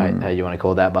 I don't know how you want to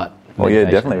call that, but yeah,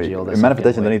 definitely.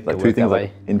 Manifestation, they need like two things,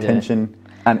 like intention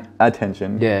and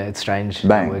attention. Yeah, it's strange.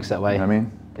 Bang. It works that way. You know what I mean?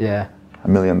 Yeah. $1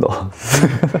 million.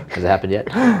 Has it happened yet?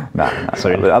 Nah.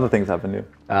 Sorry. But other things happen, yeah.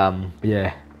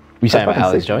 Yeah. You saying about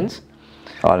Alex Jones?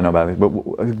 I don't know about it. But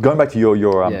going back to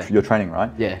your training, right?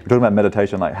 Yeah. You're talking about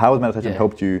meditation. Like, how has meditation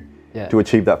helped you to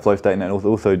achieve that flow state, and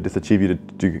also just achieve you to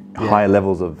do higher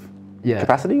levels of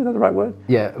capacity? Is that the right word?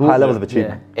 Yeah. Higher levels of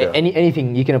achievement.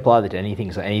 Anything, you can apply that to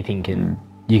anything. So anything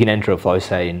you can enter a flow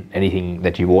state in anything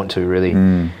that you want to,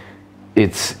 really.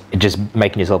 It's just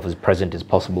making yourself as present as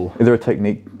possible. Is there a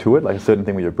technique to it, like a certain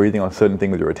thing with your breathing, or a certain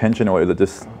thing with your attention, or is it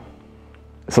just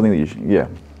something that you should,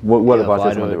 What advice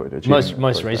does someone do?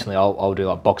 Most recently, I'll do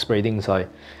like box breathing. So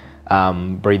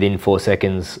breathe in 4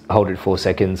 seconds, hold it 4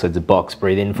 seconds. So it's a box,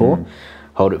 breathe in 4,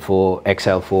 hold it 4,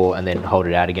 exhale 4, and then hold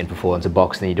it out again for 4. It's a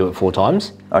box, and then you do it 4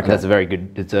 times. Okay. And that's a very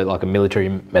good, it's like a military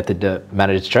method to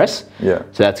manage stress. Yeah.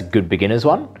 So that's a good beginner's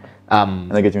one.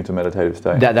 And they get you into a meditative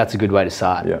state. That's a good way to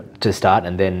start. Yeah. To start,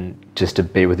 and then just to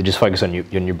be with it, just focus on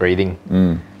your breathing.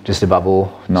 Just above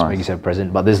all, just make yourself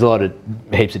present. But there's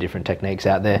heaps of different techniques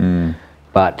out there.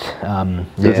 But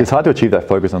it's hard to achieve that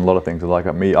focus on a lot of things.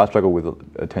 Like me, I struggle with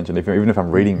attention. Even if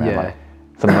I'm reading, man, like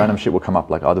some random shit will come up.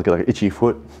 Like I'll just get like an itchy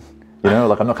foot. You know,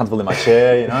 like I'm not comfortable in my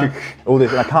chair. You know, all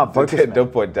this, and I can't focus.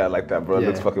 Don't point down like that, bro. It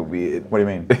looks fucking weird. What do you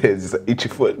mean? It's just an itchy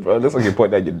foot, bro. It looks like you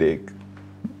point down your dick.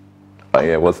 Oh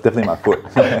yeah, well it's definitely my foot.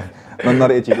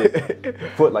 not an itchy dick.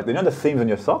 Foot, like, you know the seams on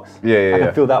your socks? Yeah. I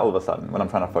can feel that all of a sudden when I'm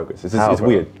trying to focus. It's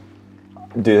weird.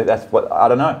 Dude, that's what I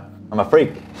don't know. I'm a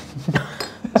freak.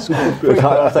 I'm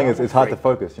saying it's hard to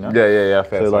focus, you know. Yeah.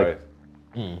 Fair. So like,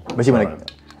 especially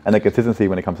and the consistency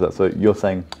when it comes to that. So you're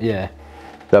saying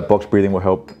that box breathing will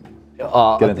help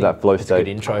get into that flow state. It's a good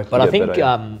intro, but I think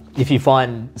if you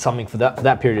find something for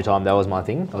that period of time, that was my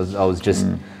thing. I was just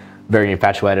very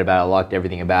infatuated about it. I liked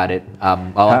everything about it.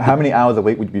 How many hours a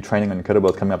week would you be training on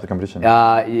kettlebells coming up to competition?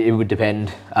 It would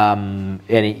depend.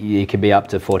 It could be up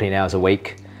to 14 hours a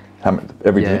week.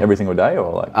 Every single day,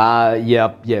 or like?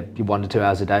 1 to 2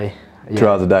 hours a day. 2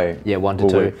 hours a day. Yeah, 1 to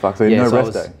 2. Fuck, so no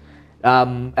rest day.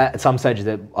 At some stages,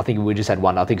 I think we just had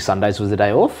one. I think Sundays was the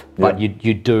day off, but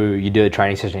you do a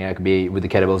training session. It could be with the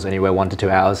kettlebells anywhere 1 to 2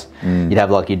 hours. You'd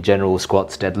have like your general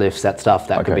squats, deadlifts, that stuff.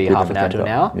 That could be half an hour to an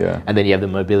hour. Yeah. And then you have the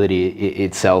mobility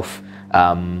itself,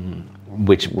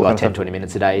 which like 10, 20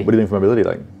 minutes a day. What do you think for mobility,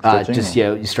 like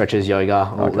stretching? Stretches,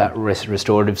 yoga, all that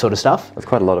restorative sort of stuff. That's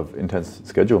quite a lot of intense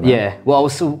schedule, man. Yeah. Well, I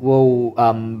was still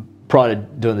prior to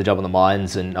doing the job on the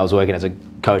mines, and I was working as a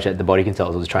coach at the Body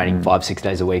Consultants. I was training 5-6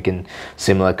 days a week, and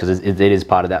similar because it is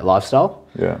part of that lifestyle.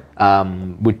 Yeah.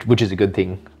 Which is a good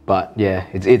thing, but yeah,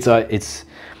 it's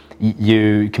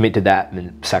you commit to that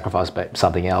and sacrifice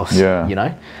something else. Yeah. You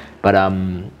know, but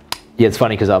it's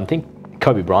funny because I think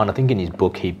Kobe Bryant, I think in his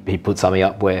book he put something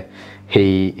up where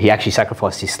he actually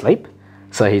sacrificed his sleep.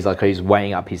 So he's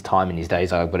weighing up his time in his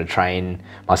days. Like, I've got to train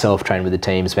myself, train with the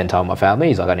team, spend time with my family.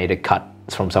 He's like, I need to cut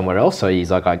from somewhere else. So he's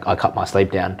like, I cut my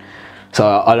sleep down. So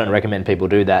I don't recommend people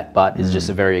do that, but it's just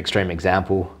a very extreme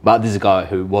example. But this is a guy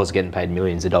who was getting paid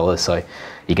millions of dollars, so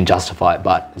you can justify it.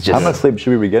 But it's just, how much sleep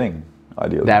should we be getting,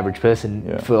 ideally? The average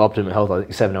person for optimum health, I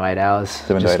think 7 to 8 hours.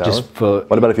 7 to 8 hours?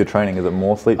 What about if you're training? Is it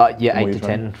more sleep? 8 to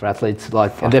 10 for athletes.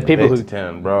 Like, there are people 8 to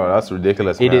 10, bro. That's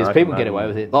ridiculous. It is. People get away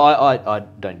with it. I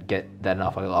don't get that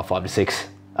enough. I got like 5 to 6.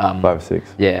 5 to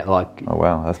 6? Yeah, like. Oh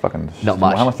wow, that's fucking. Not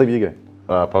much. How much sleep do you get?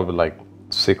 Probably like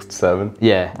 6 to 7.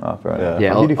 Yeah. Oh, fair enough.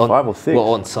 Yeah. You do 5 or 6?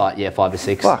 Well, on site, 5 to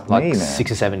 6. Fuck like me, man. 6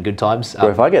 or 7 good times. Bro,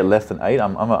 if I get less than 8,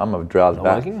 I'm a drowsy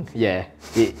back. Yeah.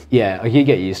 You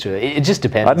get used to it. It just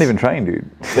depends. I didn't even train,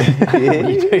 dude.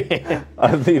 You do, yeah.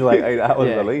 I need like 8 hours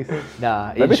at least.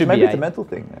 Nah, maybe should maybe be it's 8. a mental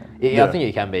thing, man. Yeah, I think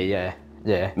it can be, yeah.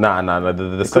 Nah.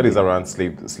 The studies around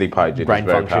sleep hygiene brain is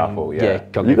very function, powerful.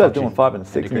 You guys doing 5 and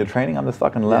 6 in your training? I'm just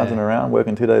fucking lounging around,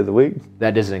 working 2 days a week.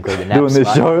 That doesn't include the naps. Doing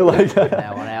this show like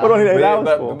that. What do I need 8 hours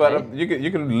for? But you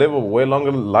can live a way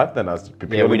longer life than us.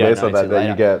 Yeah, we don't know that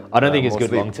you get. I don't think it's good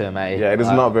sleep. long term, eh? Yeah, it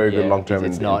is not very good long term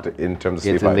in terms of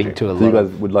sleep hygiene. To a so you guys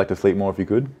would like to sleep more if you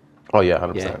could? Oh yeah,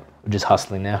 100%. Yeah, we're just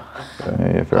hustling now.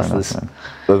 Yeah, fair enough, man.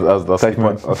 That's Safe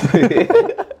move.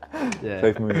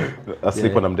 Safe move. I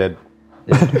sleep when I'm dead.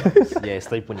 Yeah,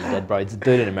 sleep when you're dead, bro.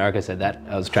 Dude in America said that.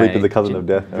 I was training. Sleep is the cousin of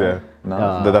death. Yeah.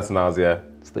 That's Nas, yeah.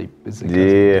 Sleep is the cousin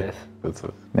of death. That's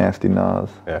it. Nasty Nas.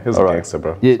 Yeah, he was a gangster,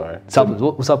 bro. Yeah. Sorry. Supplements.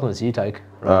 What supplements do you take?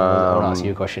 I want to ask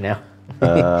you a question now.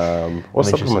 What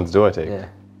supplements do I take? Yeah.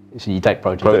 So you take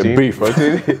protein. Beef.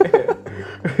 Protein.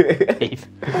 Beef.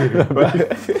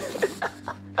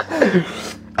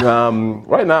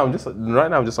 Right now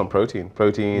I'm just on protein.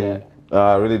 Protein.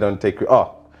 Really don't take.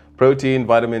 Protein,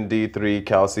 vitamin D3,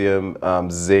 calcium,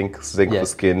 zinc for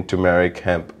skin, turmeric,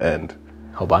 hemp, and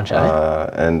whole bunch,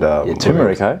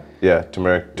 turmeric, eh? Yeah,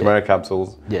 turmeric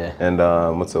capsules. Yeah. And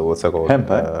what's that called? Hemp,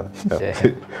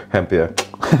 hemp, yeah.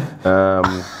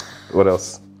 What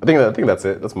else? I think that's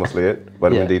it. That's mostly it.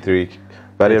 Vitamin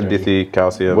D3,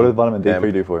 calcium. What does vitamin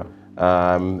D3 do for you?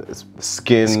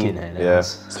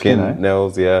 Skin,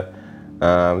 nails,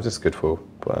 just good for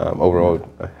overall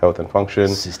health and function.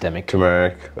 Systemic.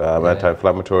 Turmeric,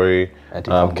 anti-inflammatory,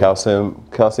 calcium,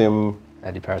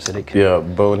 antiparasitic. Yeah,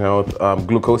 bone health,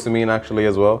 glucosamine actually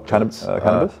as well. Cannabis?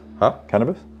 Huh?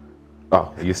 Cannabis?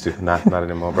 Oh, I used to. Not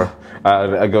anymore, bro.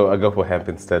 I go for hemp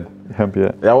instead. Hemp,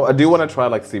 yeah. Yeah, I do want to try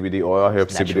like CBD oil. I hear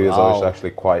CBD oil is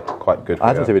actually quite good. I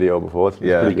had some CBD oil before. It's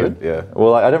pretty good. Yeah.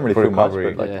 Well, I don't really feel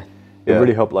recovery. much, but it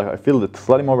really helped. Like I feel it's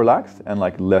slightly more relaxed and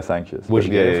like less anxious. Where'd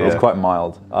you get it from? It's quite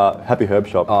mild. Happy Herb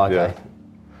Shop. Oh, okay.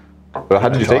 Yeah. But how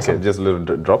did you take it? Just little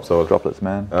drops or droplets,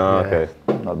 man? Oh, okay.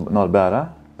 Not bad, huh?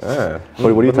 Yeah.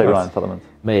 What do you take, Ryan? Supplements?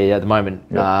 Me at the moment,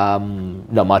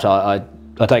 not much. I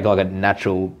take like a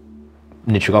natural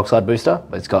nitric oxide booster.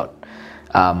 It's got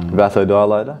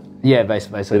vasodilator. Yeah,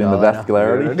 vasodilator. Getting the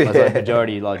vascularity. That's like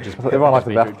majority like just. Everyone likes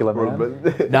the vascular man.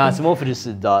 No, it's more for just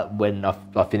when I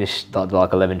finish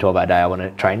like 11, 12 hour day, I want to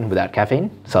train without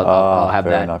caffeine. So I'll have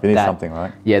fair that. Enough. You need something,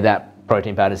 right? Yeah, that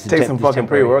protein powder. Take some fucking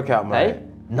pre-workout, man.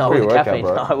 No, with caffeine,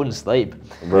 no, I wouldn't sleep.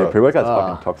 Bro. Yeah, pre-workout's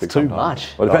fucking toxic. Too sometimes.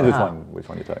 much. Well, it depends which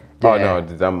one you take. Oh no,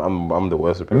 I'm the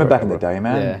worst at pre-workout. Remember back in the day,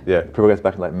 man? Yeah. Pre-workouts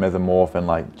back in like Mesomorph and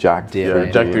like Jack. Yeah,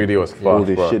 Jack 3D was fast, all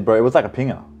this shit, bro. It was like a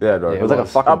pinger. Yeah, bro. It was like a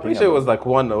fucking. I'm pretty sure it was like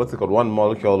one. What's it called? One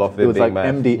molecule of it. It was like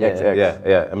MDXX.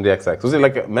 Yeah, MDXX. Was it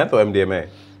like meth or MDMA?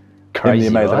 Crazy,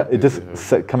 MDMA, right? like, it just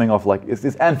coming off like it's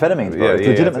amphetamines, bro. Yeah, it's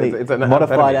legitimately it's an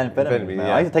modified amphetamine, amphetamine.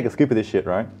 yeah. I used to take a scoop of this shit,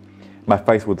 right? My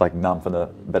face would like numb from the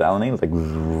beta-alanine. It was like,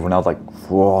 when I was like,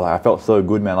 whoa, like, I felt so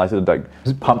good, man. I should like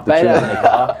pump the tubes in the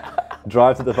car,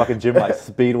 drive to the fucking gym, like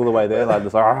speed all the way there, like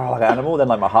just like an animal. Then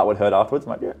like my heart would hurt afterwards.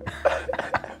 I'm like, yeah.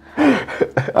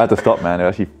 I had to stop, man. It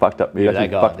actually fucked up. It actually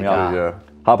fucked me up. Yeah.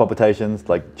 Heart palpitations,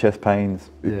 like chest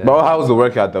pains. Yeah. But how was the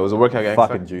workout though? Was the workout getting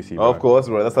fucking juicy, bro? Of course,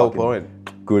 bro. That's the whole point.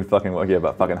 Good fucking work, yeah,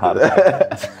 but fucking heart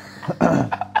attack.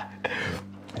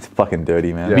 It's fucking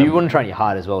dirty, man. But you want to train your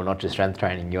heart as well, not just strength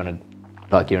training. You want to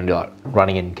do like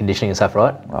running and conditioning and stuff,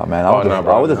 right? Oh man,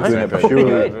 I was just doing it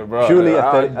purely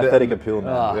aesthetic appeal,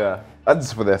 man. Yeah. That's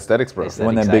just for the aesthetics, bro.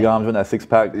 When them big arms, when that six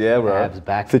pack, yeah, bro. Abs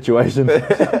back. Situation. need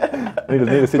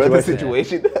a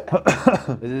situation.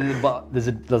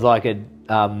 There's like a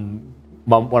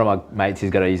one of my mates.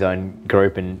 He's got his own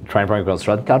group and training program called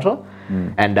Strength Culture,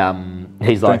 and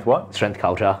he's like Strength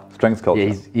Culture. Strength Culture.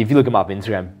 Yeah, if you look him up on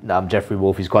Instagram, Jeffrey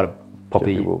Wolf. He's quite a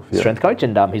popular strength coach,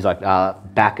 and he's like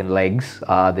back and legs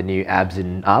are the new abs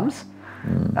and arms.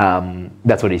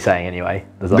 That's what he's saying anyway.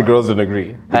 The girls don't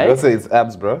agree. Hey? Let's say it's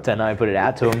abs, bro. Don't know, put it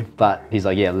out to him, but he's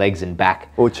like, yeah, legs and back.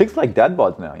 Well, chicks like dad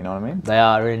bods now, you know what I mean? They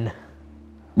are in.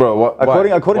 Bro,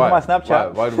 according to my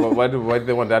Snapchat. Why do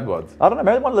they want dad bods? I don't know,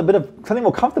 maybe they want a bit of something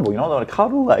more comfortable, you know? They want to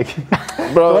cuddle, like.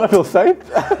 Bro. They want to feel safe.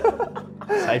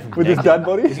 Safe with his dad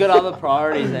body? He's got other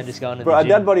priorities than just going to the gym. Bro, a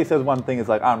dad body says one thing, it's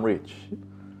like, I'm rich.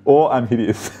 Or I'm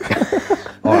hideous.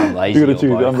 Or I'm lazy. You gotta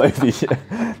choose, I'm lazy.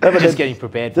 Yeah. Just getting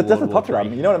prepared for That's popular.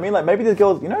 You know what I mean? Like maybe these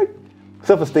girls, you know,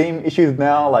 self-esteem issues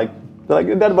now, like, they're like,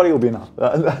 dad body will be enough.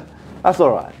 That's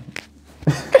alright.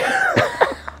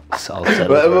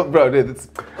 Bro, dude, it's,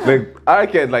 like, I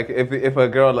reckon, like, if a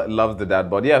girl loves the dad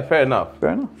bod, yeah, fair enough.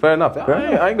 I ain't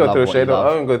gonna throw shade.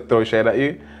 I ain't gonna throw shade at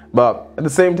you. But at the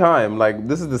same time, like,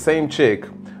 this is the same chick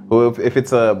who, if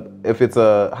it's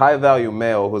a high value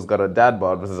male who's got a dad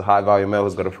bod versus a high value male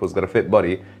who's got a fit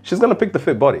body, she's gonna pick the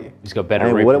fit body. He's got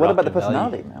better. What about the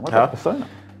personality, man? What about the persona?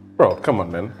 Bro, come on,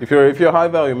 man. If you're a high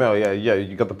value male, yeah,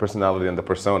 you got the personality and the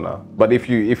persona. But if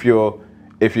you're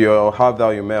a high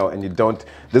value male and you don't,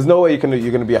 there's no way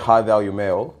you're gonna be a high value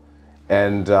male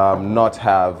and not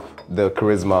have the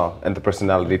charisma and the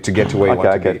personality to get to where you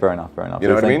want to be. Okay, fair enough. You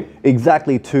know what I mean?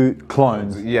 Exactly two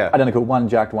clones. Yeah. Identical, one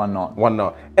jacked, one not. One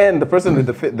not. And the person,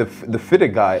 the fitter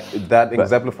guy, that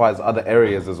exemplifies other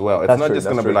areas as well. It's not just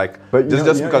gonna be like,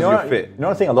 just because you're fit. You know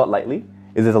what I'm seeing a lot lately?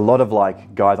 Is there's a lot of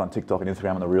like guys on TikTok and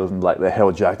Instagram and the reels and like they're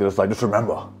hell jacked. They're just like, just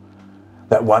remember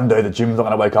that one day the gym's not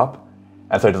gonna wake up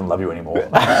and so he doesn't love you anymore.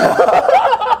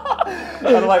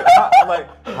 And I'm like,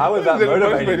 how is that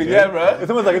motivating? Yeah, bro. It's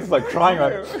almost like it's just like crying,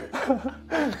 like,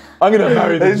 I'm gonna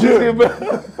marry the gym.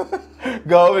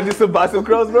 Go and just some bicycle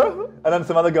curls, bro. And then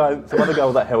some other guy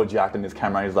was like hell jacked in his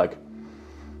camera. And he's like,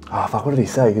 oh fuck, what did he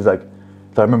say? He's like,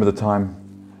 so I remember the time.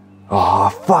 Oh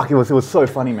fuck, it was so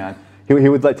funny, man. He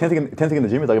was like tensing in the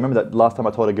gym. He's like, I remember that last time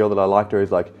I told a girl that I liked her.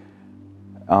 He's like,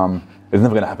 it's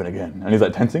never gonna happen again. And he's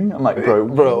like tensing. I'm like, bro,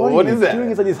 what is that?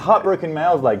 He's like these heartbroken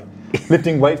males like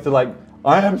lifting weights to like,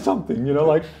 I am something, you know,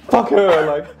 like fuck her,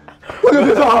 like look at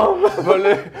this arm,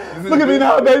 look at me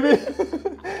now, baby.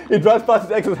 He drives past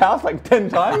his ex's house like 10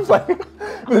 times, like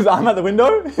with his arm out the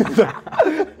window.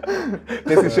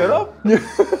 Does he shut up? Yeah.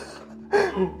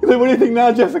 He's like, what do you think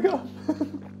now, Jessica?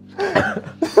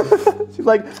 She's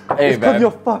like, it's because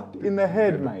you're fucked in the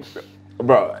head, mate.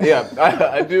 Bro, yeah,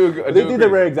 I do. These are the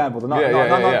rare examples. I'm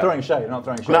not throwing shade. No,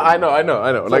 I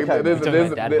know. Like, there's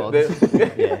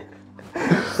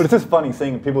But it's just funny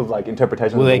seeing people's like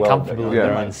interpretations. Well, of the they're world. comfortable in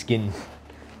their own skin.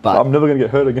 But I'm never gonna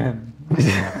get hurt again.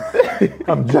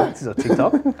 I'm jacked. This is a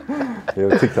TikTok.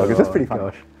 Yeah, TikTok. It's just pretty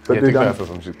funny. But dude, TikTok has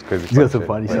some crazy stuff. Got some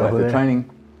funny stuff. For training.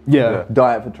 Yeah.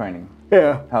 Diet for training.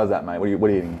 Yeah. How's that, mate? What are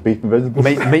you eating? Beef and vegetables?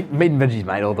 Meat and veggies,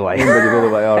 mate, all the way. Meat and veggies all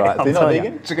the way. All right. So you're not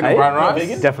vegan? Chicken and brown rice?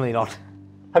 Vegan? Definitely not.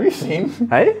 Have you seen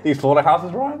these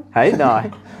slaughterhouses, Ryan? Hey,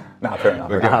 no. Nah, fair enough.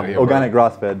 Organic,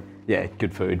 grass-fed. Yeah,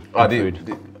 good food. Do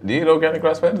you eat organic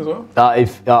grass-fed as well? I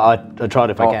tried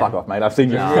if I can. Oh, fuck off, mate. I've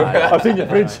seen you. I've seen your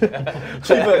fridge.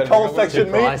 Cheaper cold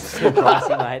section meat. Good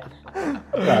pricing, mate.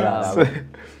 No.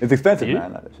 It's expensive,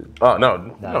 man. Oh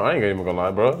no, I ain't even gonna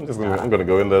lie, bro. I'm gonna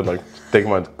go in there, like, take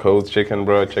my Cole's chicken,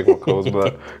 bro. Check my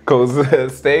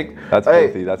Cole's steak. That's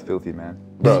filthy. That's filthy, man.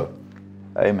 Bro.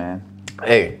 Hey, man.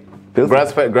 Hey,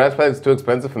 Grass fed is too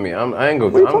expensive for me. I ain't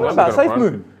going. What are you talking about? Safe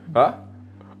Moon? Huh?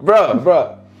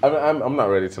 Bro. I'm not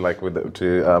ready to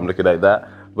liquidate that.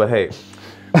 But hey.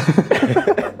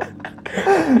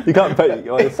 You can't pay.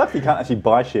 It sucks. You can't actually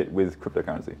buy shit with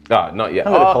cryptocurrency. Ah, not yet.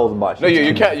 Can't go to Coles and buy shit. No,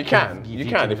 you can. You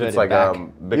can if it's like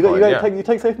Bitcoin. You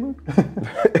take Safe Moon?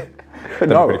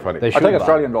 No, pretty funny. I take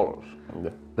Australian dollars.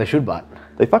 They should, but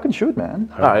they fucking should, man.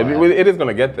 It is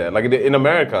gonna get there. Like in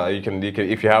America, you can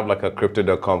if you have like a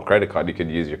crypto.com credit card, you could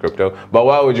use your crypto. But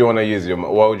why would you want to use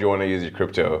your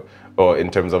crypto or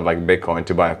in terms of like Bitcoin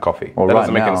to buy a coffee? Well, that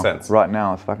doesn't make any sense. Right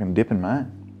now, it's fucking dipping,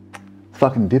 man. It's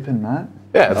fucking dipping, man.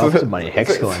 Yeah, it's money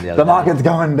hexagon. The market's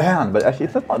going down, but actually,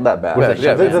 it's not that bad.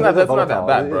 That's not that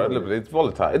bad, bro. It's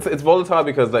volatile. It's volatile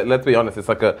because, like, let's be honest, it's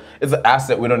an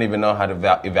asset we don't even know how to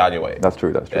evaluate. That's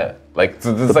true. Yeah, like it's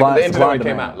like the internet when it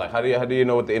came out. Like, how do you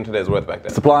know what the internet is worth back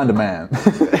then? Supply and demand.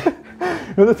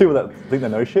 You know those people that think they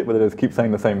know shit, but they just keep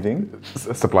saying the same thing?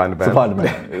 Supply and demand. Supply and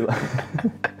demand.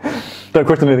 Don't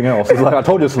question anything else. It's like, I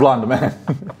told you, supply and demand.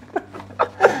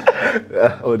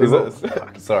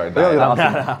 Sorry.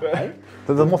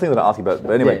 There's more things that I ask you about.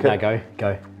 But anyway,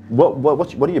 go.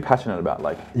 What are you passionate about?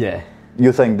 Like,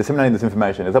 you're saying disseminating this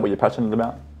information. Is that what you're passionate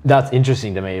about? That's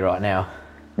interesting to me right now.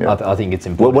 Yeah. I think it's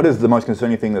important. What is the most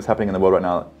concerning thing that's happening in the world right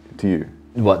now to you?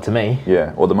 What, to me?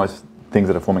 Yeah, or the most things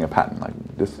that are forming a pattern like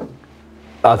this.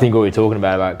 I think what we're talking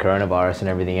about coronavirus and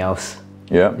everything else.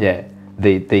 Yeah. Yeah.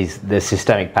 The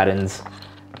systemic patterns.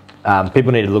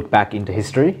 People need to look back into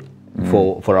history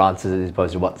for answers as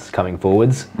opposed to what's coming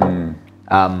forwards.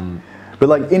 But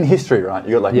like in history, right?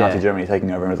 You got like Nazi Germany taking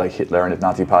over, and it was like Hitler and his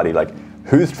Nazi party. Like,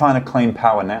 who's trying to claim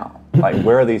power now? Like,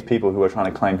 where are these people who are trying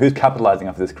to claim? Who's capitalizing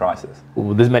off this crisis?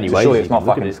 Well, there's many ways. Surely it's not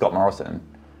fucking Scott Morrison,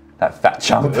 that fat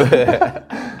chump.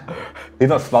 He's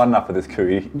not smart enough for this coup.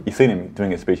 You've seen him doing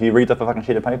his speech. He reads off a fucking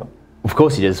sheet of paper. Of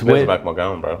course he does. Where's Mac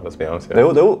McGowan, bro? Let's be honest. They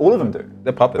all of them do.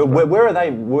 They're puppets. But where are they?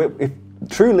 If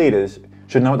true leaders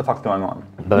should know what the fuck's going on.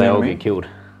 But they all get killed.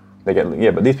 But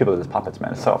these people are just puppets,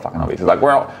 man. It's so fucking obvious. It's like,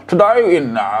 well, today you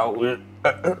know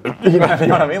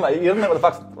what I mean? Like, you don't know what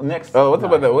the fuck's next. Oh, what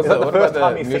about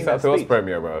the New South Wales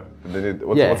Premier, bro?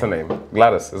 What's her name?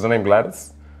 Gladys. Is her name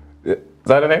Gladys? Is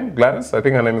that her name? Gladys? I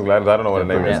think her name is Gladys. I don't know what her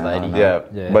name is. Lady.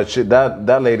 Yeah. But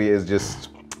that lady is just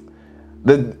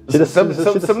some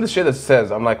of the shit that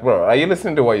says, I'm like, bro, are you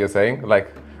listening to what you're saying?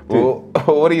 Like,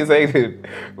 what are you saying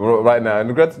right now?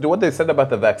 And what they said about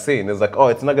the vaccine is like, oh,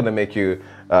 it's not going to make you,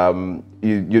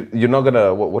 you're not going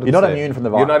to, you're not immune from the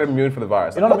virus. You're not immune from the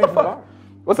virus. You're not immune from the virus.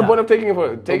 What's the point of taking it?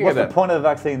 What's the point of the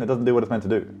vaccine that doesn't do what it's meant to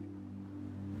do?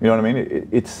 You know what I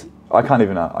mean? I can't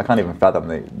even fathom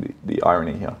the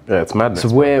irony here. Yeah, it's madness. So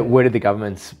where did the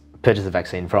governments purchase the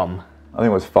vaccine from? I think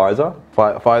it was Pfizer.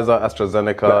 Pfizer,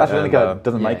 AstraZeneca. But AstraZeneca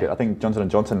doesn't make it. I think Johnson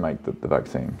 & Johnson make the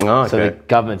vaccine. Oh, okay. So the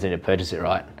governments need to purchase it,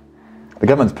 right? The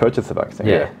government's purchased the vaccine.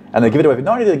 Yeah. And they give it away.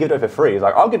 Not only do they give it away for free, it's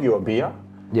like, I'll give you a beer,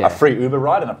 a free Uber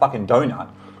ride, and a fucking donut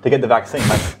to get the vaccine.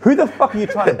 Like, who the fuck are you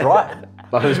trying to bribe?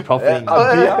 But who's profiting?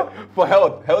 A beer? For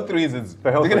health reasons.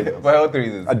 For health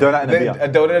reasons. A donut and a beer. A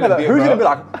donut and a beer, who's going to be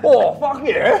like, oh, fuck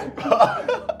yeah.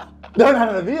 Donut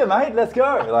and a beer, mate. Let's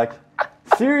go. Like,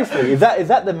 seriously, is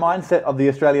that the mindset of the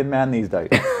Australian man these days?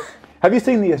 Have you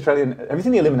seen the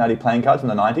Illuminati playing cards from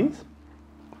the 90s?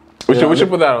 We should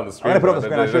put that on the screen. I'm going to put it on the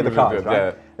screen. I'll show you the cards, right?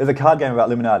 Yeah. There's a card game about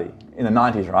Illuminati in the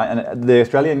 90s, right? And the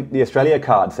Australia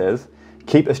card says,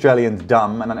 keep Australians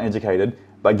dumb and uneducated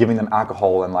by giving them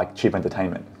alcohol and like cheap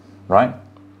entertainment, right?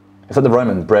 It's like the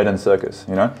Romans, bread and circus,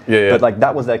 you know? Yeah. But like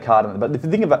that was their card. But if you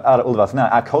think about all of us now,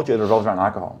 our culture revolves around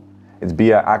alcohol. It's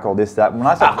beer, alcohol, this, that.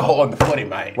 Alcohol on the footy,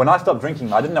 mate. When I stopped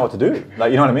drinking, I didn't know what to do.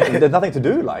 Like, you know what I mean? There's nothing to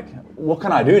do. Like, what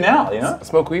can I do now, you know?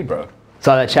 Smoke weed, bro.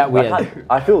 So that chat we had...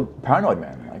 I feel paranoid,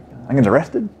 man. Like, I'm getting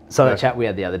arrested. So that chat we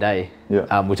had the other day, we're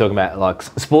talking about like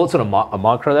sports on a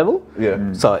micro level.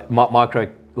 Yeah. So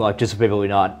micro, like just for people who are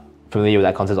not familiar with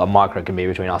that concept, like micro can be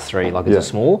between us three, like it's a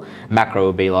small. Macro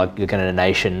would be like you're kind of a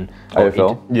nation.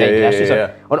 AFL.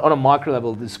 So on a micro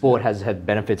level, the sport has had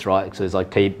benefits, right? So there's like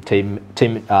team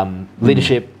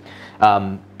leadership,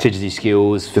 teaches you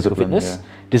skills, physical fitness,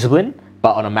 discipline.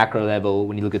 But on a macro level,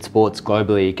 when you look at sports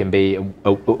globally, it can be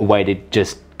a way to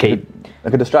just keep...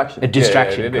 Like a distraction. A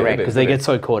distraction, correct. Because they get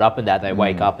so caught up in that, they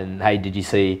wake up and, hey, did you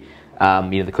see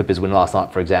the Clippers win last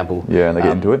night, for example? Yeah, and they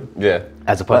get into it. Yeah.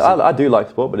 As opposed to... I do like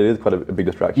sport, but it is quite a big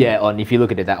distraction. Yeah, and if you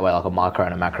look at it that way, like a micro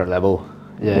and a macro level.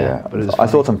 Yeah. But I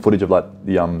saw some footage of like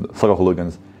the soccer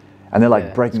hooligans, and they're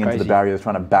like breaking into the barriers,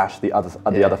 trying to bash the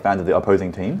other fans of the opposing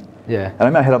team. Yeah. And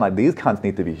in my head, I'm like, these cunts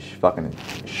need to be fucking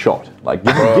shot. Like,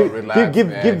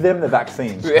 give them the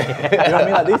vaccine. You know what I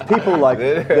mean? Like these people, like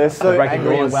they're so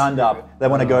angry and wound up. They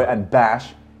want to go and bash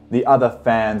the other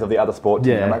fans of the other sport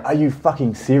team. I'm like, are you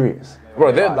fucking serious?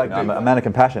 Bro, they're like, I'm a man of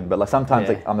compassion, but like sometimes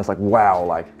like, I'm just like, wow,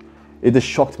 like it just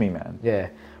shocked me, man. Yeah.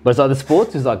 But it's like the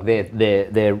sports is like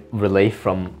their relief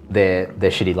from their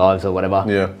shitty lives or whatever.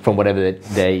 Yeah. From whatever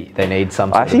they need.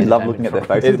 Some. I actually love looking at their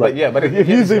faces. But if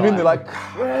you zoom in, they're like,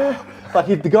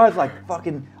 like the guy's like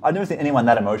fucking. I've never seen anyone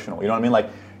that emotional. You know what I mean? Like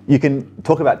you can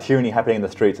talk about tyranny happening in the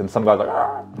streets, and some guys like,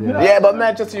 yeah, but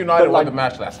Manchester United won the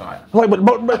match last night. Like,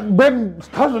 but Ben's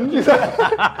cousin, he's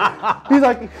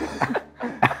like,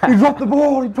 he dropped the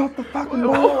ball. He dropped the fucking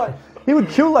ball. Like, he would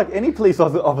kill like any police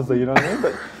officer. You know what I mean?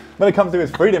 But when it comes to his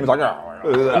freedom, it's like,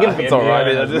 it's all right.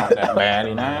 It's not that bad,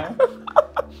 you know.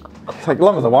 It's like, as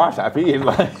long as the wife's happy, he's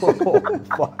like, you know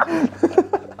what I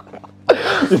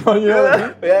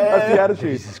mean? Yeah. That's the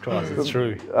attitude. Jesus Christ, it's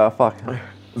true. Fuck.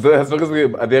 So as long as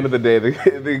at the end of the day,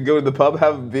 they go to the pub,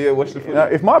 have beer, watch the football. You know,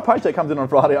 if my paycheck comes in on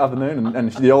Friday afternoon and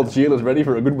the old Sheila's ready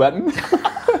for a good wedding, he's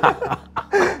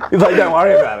like, don't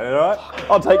worry about it, all right?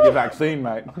 I'll take your vaccine,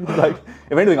 mate. He's like,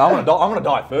 if anything, I'm gonna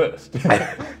die first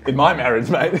in my marriage,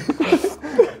 mate.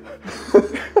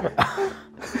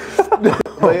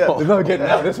 There's no getting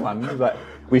out of this one. He's like,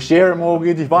 we share a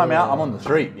mortgage. If I'm out, I'm on the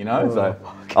street, you know. So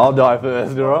I'll die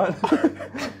first, all right?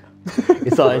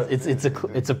 It's like it's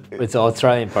an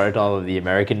Australian prototype of the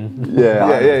American. Yeah.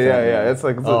 It's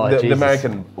like the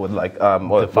American would like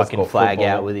the fucking flag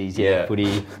football out with his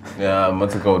footy. Yeah,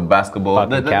 what's it called? Basketball.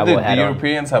 The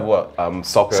Europeans have what?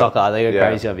 Soccer. Soccer. They go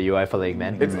crazy over UEFA League,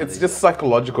 man. It's just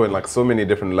psychological in like so many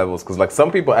different levels because like some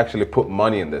people actually put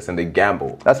money in this and they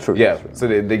gamble. That's true. Yeah. So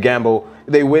they gamble.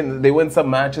 They win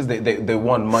some matches. They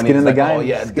won money. Skin in the game. Oh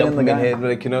yeah, skin in the game. Head,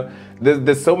 like, you know,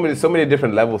 there's so many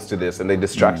different levels to this, and they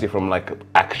distract you from like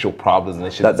actual problems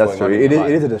and shit. That's true. It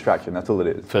is a distraction. That's all it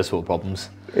is. First world problems.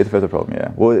 It's a first world problem.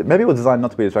 Yeah. Well, maybe it was designed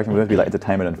not to be a distraction. It was meant to be like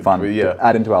entertainment and fun. To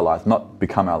add into our lives, not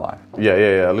become our life.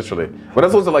 Yeah. Literally. But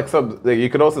that's also like you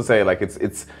could also say like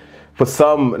it's. For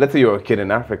some, let's say you're a kid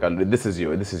in Africa, this is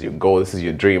your goal, this is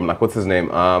your dream. Like, what's his name?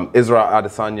 Israel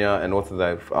Adesanya and what's his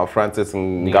name? Francis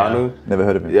Ngannou. Never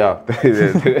heard of him. Yeah.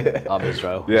 I'm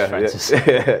Israel. Francis.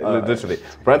 Literally.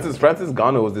 Francis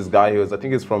Ngannou was this guy. I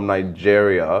think he's from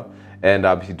Nigeria. And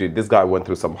this guy went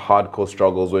through some hardcore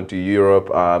struggles, went to Europe.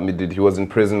 He was in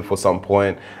prison for some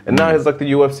point. And now he's like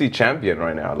the UFC champion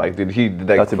right now. Like,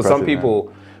 That's for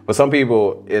some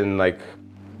people in like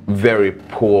very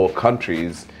poor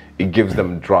countries, it gives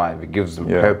them drive. It gives them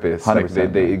purpose. Like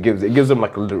it gives them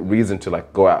like a little reason to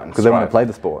like go out and because they want to play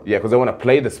the sport. Yeah, because they want to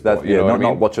play the sport.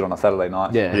 Not watch it on a Saturday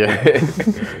night.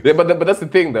 Yeah. But that's the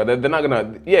thing though. They're not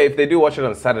gonna. Yeah, if they do watch it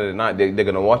on Saturday night, they're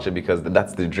gonna watch it because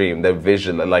that's the dream. Their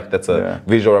vision, like that's a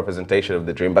visual representation of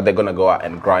the dream. But they're gonna go out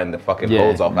and grind the fucking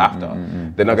holes off after.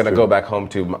 They're not gonna go back home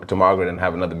to Margaret and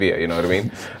have another beer. You know what I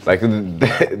mean? Like.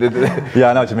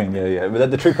 Yeah, I know what you mean. Yeah. But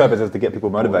the true purpose is to get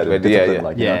people motivated.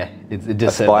 It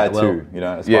just aspire to, you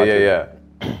know. Yeah.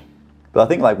 But I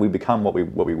think like we become what we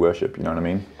worship. You know what I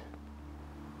mean?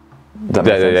 Does that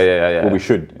make sense? Yeah. Well, we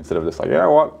should instead of just like,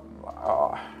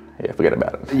 forget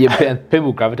about it. Yeah,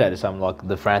 people gravitate to something like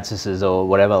the Francises or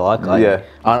whatever, like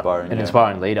an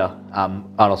inspiring leader.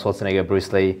 Arnold Schwarzenegger,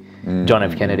 Bruce Lee, John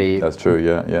F. Kennedy. That's true.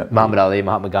 Yeah. Muhammad Ali,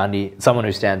 Mahatma Gandhi. Someone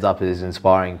who stands up is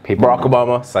inspiring people. Barack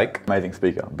Obama, psych. Amazing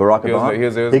speaker. Barack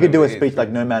Obama. He could do a speech like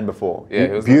no man before. Yeah,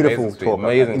 it was beautiful talk,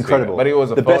 amazing incredible. Speaker. But he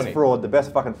was the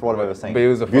best fucking fraud I've ever seen. But he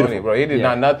was a phony, bro. He did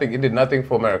nothing. He did nothing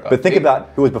for America. But think about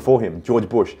who was before him. George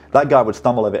Bush. That guy would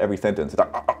stumble over every sentence. He's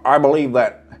like, I believe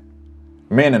that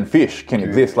men and fish can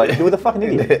exist. Like, he was a fucking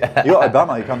idiot. You got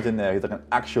Obama, he comes in there, he's like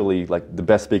actually like the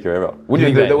best speaker ever. Would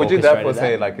you therefore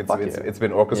say like it's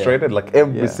been orchestrated? Like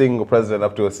every single president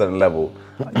up to a certain level?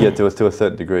 Yeah, to a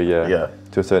certain degree, yeah.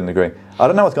 To a certain degree. I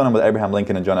don't know what's going on with Abraham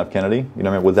Lincoln and John F. Kennedy. You know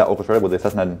what I mean? Was that orchestrated? Was the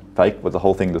assassination fake? Was the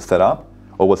whole thing just set up?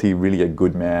 Or was he really a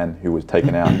good man who was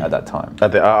taken out at that time?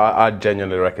 I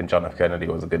genuinely reckon John F. Kennedy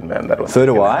was a good man. So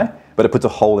do I, but it puts a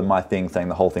hole in my thing saying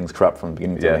the whole thing's corrupt from the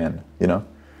beginning to the end, you know?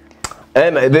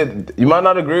 And you might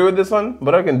not agree with this one,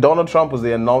 but I reckon Donald Trump was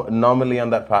the anomaly on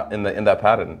that in that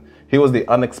pattern. He was the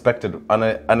unexpected one.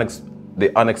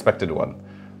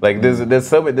 Like there's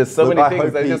so many things. I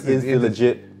hope he is the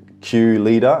legit Q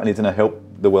leader, and he's going to help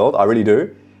the world. I really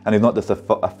do, and he's not just a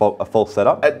false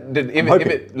setup. Even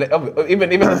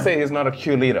let's say he's not a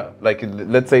Q leader. Like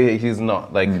let's say he's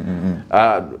not. Like,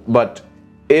 but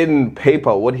in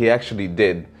paper, what he actually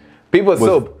did. People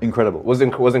was incredible. Was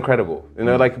incredible. You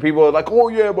know, like people are like, oh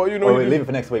yeah, but you know. Wait, leave it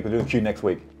for next week. We're doing Q next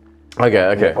week.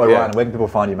 Okay. Ryan, where can people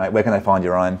find you, mate? Where can they find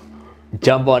you, Ryan?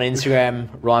 Jump on Instagram,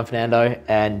 Ryan Fernando,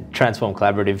 and Transform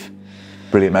Collaborative.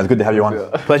 Brilliant, man. It's good to have you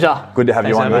on. Pleasure. Good to have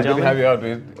you on, mate. Good to have you on,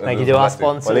 dude. Thank you to our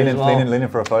sponsors. Lean in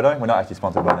for a photo. We're not actually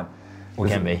sponsored by them. What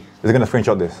can be? Is it going to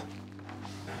screenshot this?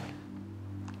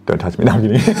 Don't touch me. No, I'm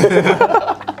kidding.